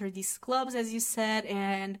then I entered these clubs, as you said,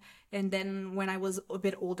 and then when I was a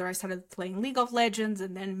bit older, I started playing League of Legends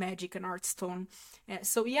and then Magic and Hearthstone.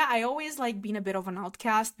 So yeah, I always like been a bit of an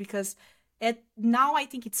outcast because now I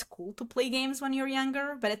think it's cool to play games when you're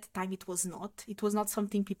younger, but at the time it was not. It was not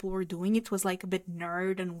something people were doing. It was like a bit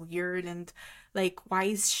nerd and weird and like, why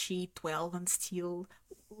is she 12 and still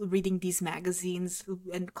reading these magazines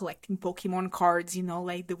and collecting Pokemon cards,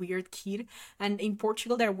 like the weird kid. And in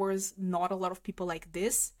Portugal, there was not a lot of people like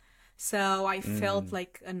this. So I felt Mm.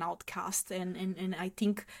 like an outcast. And I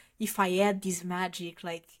think if I had this magic,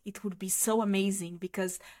 like it would be so amazing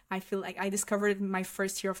because I feel like I discovered it in my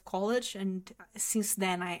first year of college. And since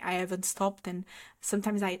then, I haven't stopped. And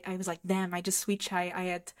sometimes I was like, damn, I just wish I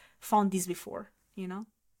had found this before.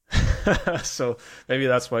 So maybe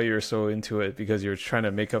that's why you're so into it because you're trying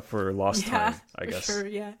to make up for lost Yeah, time, I for guess. sure.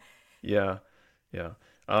 Yeah. Yeah, yeah.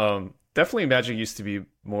 Definitely magic used to be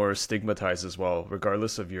more stigmatized as well,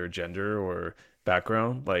 regardless of your gender or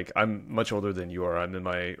background. Like I'm much older than you are. I'm in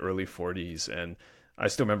my early 40s and I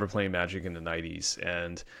still remember playing magic in the 90s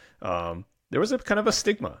and there was a kind of a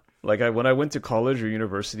stigma. Like when I went to college or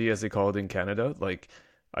university as they call it in Canada, like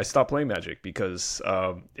I stopped playing magic because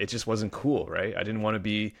it just wasn't cool, right? I didn't want to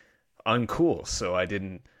be uncool, so I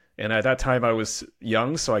didn't. And at that time, I was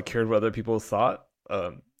young, so I cared what other people thought.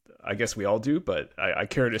 I guess we all do, but I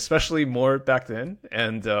cared especially more back then.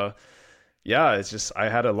 And yeah, it's just I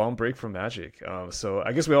had a long break from Magic, so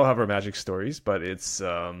I guess we all have our Magic stories. But it's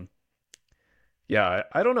yeah,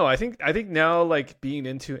 I don't know. I think now like being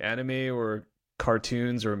into anime or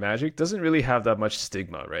cartoons or Magic doesn't really have that much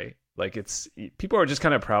stigma, right? Like it's people are just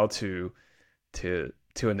kind of proud to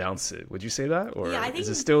announce it. Would you say that, Yeah, or I is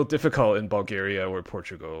it think still difficult in Bulgaria or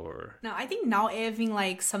Portugal or? now I think now having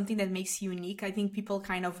like something that makes you unique, I think people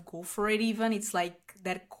kind of go for it even. It's like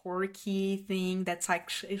that quirky thing that's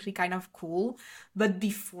actually kind of cool. But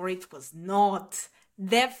before it was not.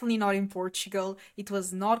 Definitely not in Portugal. It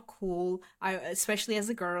was not cool. Especially as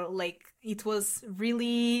a girl, like it was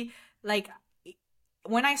really like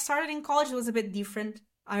when I started in college, it was a bit different.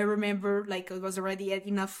 I remember like I was already at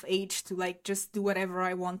enough age to like just do whatever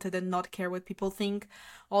I wanted and not care what people think.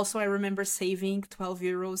 Also, I remember saving 12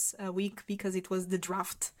 euros a week because it was the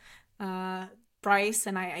draft uh, price,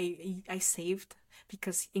 and I saved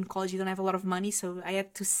because in college you don't have a lot of money, so I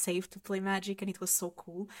had to save to play Magic, and it was so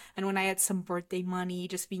cool. And when I had some birthday money,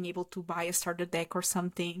 just being able to buy a starter deck or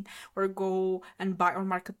something, or go and buy on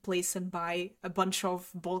marketplace and buy a bunch of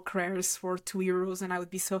bulk rares for 2 euros, and I would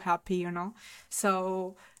be so happy.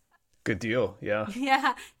 So Good deal. Yeah.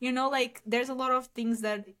 Yeah, like there's a lot of things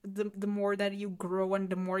that the more that you grow and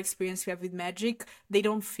the more experience you have with Magic, they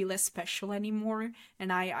don't feel as special anymore.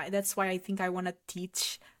 And I that's why I think I want to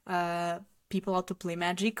teach people how to play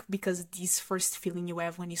Magic, because this first feeling you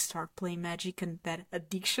have when you start playing Magic and that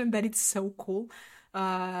addiction, that it's so cool.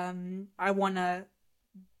 I want to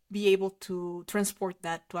be able to transport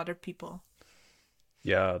that to other people.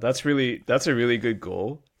 Yeah, that's a really good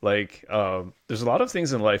goal. Like, there's a lot of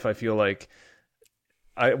things in life I feel like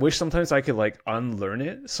I wish sometimes I could like unlearn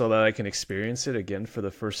it so that I can experience it again for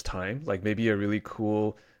the first time. Like maybe a really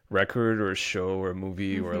cool record or a show or a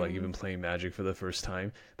movie or like Mm-hmm. even playing Magic for the first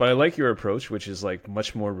time. But I like your approach, which is like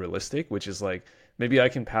much more realistic, which is like maybe I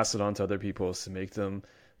can pass it on to other people to make them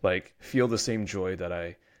like feel the same joy that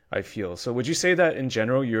I feel. So would you say that in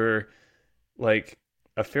general you're like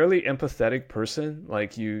a fairly empathetic person?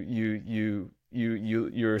 Like you're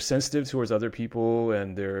sensitive towards other people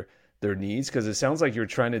and their needs, because it sounds like you're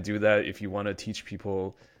trying to do that if you want to teach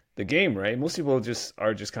people the game, right? Most people just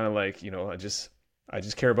are just kind of like, I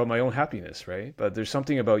just care about my own happiness, right? But there's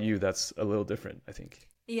something about you that's a little different, I think.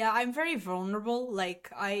 Yeah, I'm very vulnerable.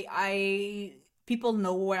 Like people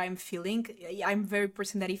know what I'm feeling. I'm very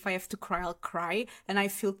person that if I have to cry, I'll cry, and I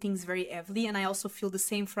feel things very heavily. And I also feel the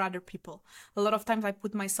same for other people. A lot of times I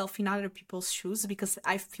put myself in other people's shoes because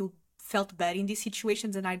I felt bad in these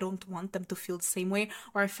situations and I don't want them to feel the same way,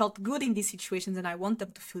 or I felt good in these situations and I want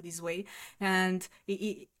them to feel this way. And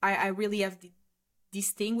I really have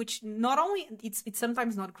this thing which not only it's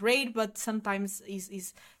sometimes not great but sometimes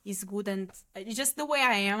is good, and it's just the way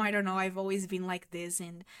I am. I don't know, I've always been like this,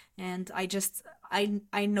 and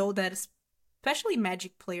I know that especially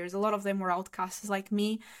Magic players, a lot of them were outcasts like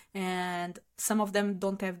me, and some of them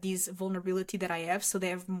don't have this vulnerability that I have, so they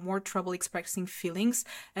have more trouble expressing feelings.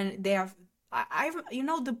 And they have I've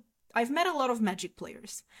the I've met a lot of Magic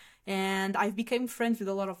players, and I've become friends with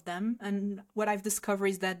a lot of them. And what I've discovered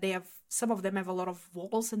is that some of them have a lot of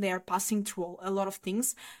walls, and they are passing through a lot of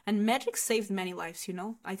things. And Magic saved many lives.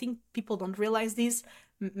 I think people don't realize this.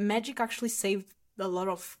 Magic actually saved a lot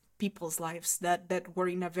of people's lives that were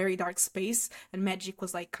in a very dark space, and Magic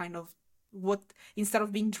was like kind of what, instead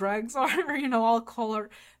of being drugs or alcohol, or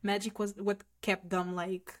Magic was what kept them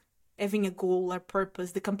like having a goal, a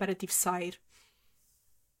purpose, the competitive side.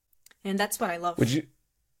 And that's what I Would love. you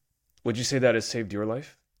would you say that it saved your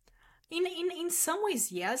life? In some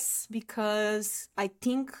ways, yes, because I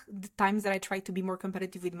think the times that I tried to be more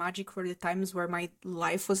competitive with Magic were the times where my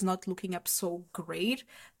life was not looking up so great,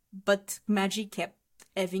 but Magic kept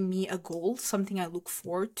having me a goal, something I look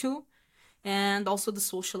forward to, and also the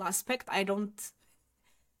social aspect.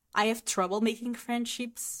 I have trouble making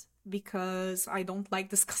friendships because I don't like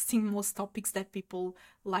discussing most topics that people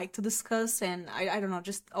like to discuss, and I don't know,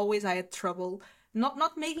 just always I had trouble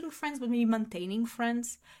not making friends, but maybe maintaining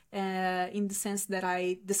friends, in the sense that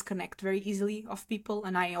I disconnect very easily of people,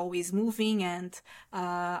 and I always moving, and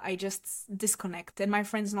I just disconnect. And my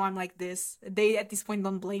friends know I'm like this. They at this point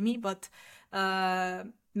don't blame me, but uh,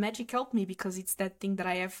 Magic helped me because it's that thing that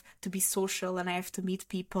I have to be social and I have to meet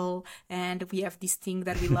people, and we have this thing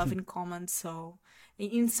that we love in common. So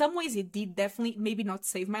in some ways it did definitely maybe not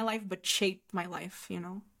save my life, but shaped my life.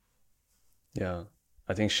 Yeah.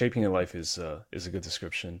 I think shaping a life is a good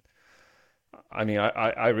description. I mean,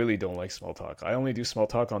 I really don't like small talk. I only do small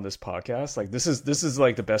talk on this podcast. Like this is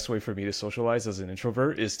like the best way for me to socialize as an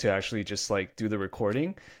introvert, is to actually just like do the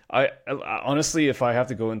recording. Honestly, if I have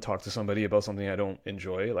to go and talk to somebody about something I don't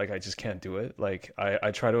enjoy, like I just can't do it. Like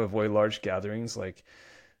I try to avoid large gatherings. Like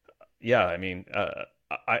yeah, I mean,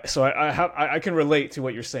 I can relate to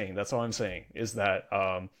what you're saying. That's all I'm saying is that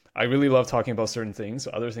I really love talking about certain things.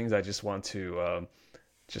 Other things I just want to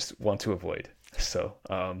avoid. So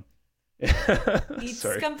It's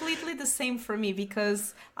sorry. completely the same for me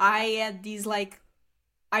because I had these like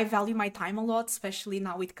I value my time a lot, especially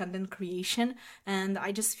now with content creation, and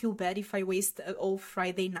I just feel bad if I waste a whole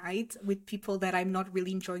Friday night with people that I'm not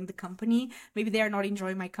really enjoying the company. Maybe they are not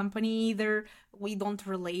enjoying my company either. We don't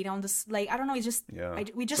relate on this. Like I don't know. It's just Yeah.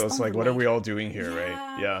 we So just it's don't like, what are we relate. all doing here,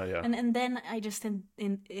 right? Yeah, Yeah, yeah. and then I just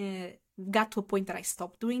got to a point that I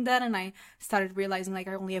stopped doing that, and I started realizing like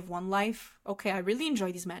I only have one life. Okay, I really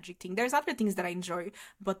enjoy this Magic thing. There's other things that I enjoy,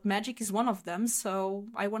 but Magic is one of them. So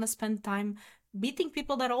I want to spend time meeting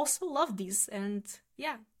people that also love this, and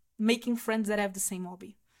yeah, making friends that have the same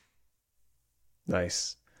hobby.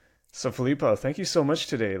 Nice. So Filipa, thank you so much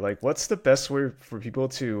today. Like, what's the best way for people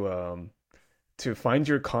to find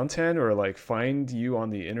your content or like find you on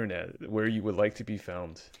the internet where you would like to be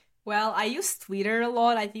found? Well, I use Twitter a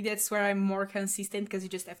lot. I think that's where I'm more consistent because you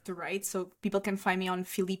just have to write. So people can find me on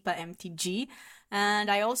Filipa MTG.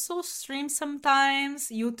 And I also stream sometimes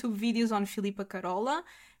YouTube videos on Filipa Carola.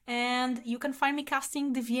 And you can find me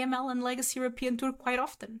casting the VML and Legacy European Tour quite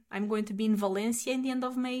often. I'm going to be in Valencia in the end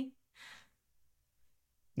of May.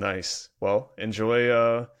 Nice. Well, enjoy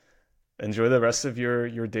the rest of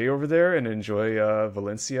your day over there, and enjoy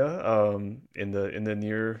Valencia in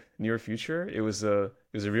the near future. It was a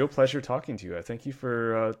real pleasure talking to you. I thank you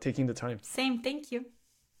for taking the time. Same, thank you.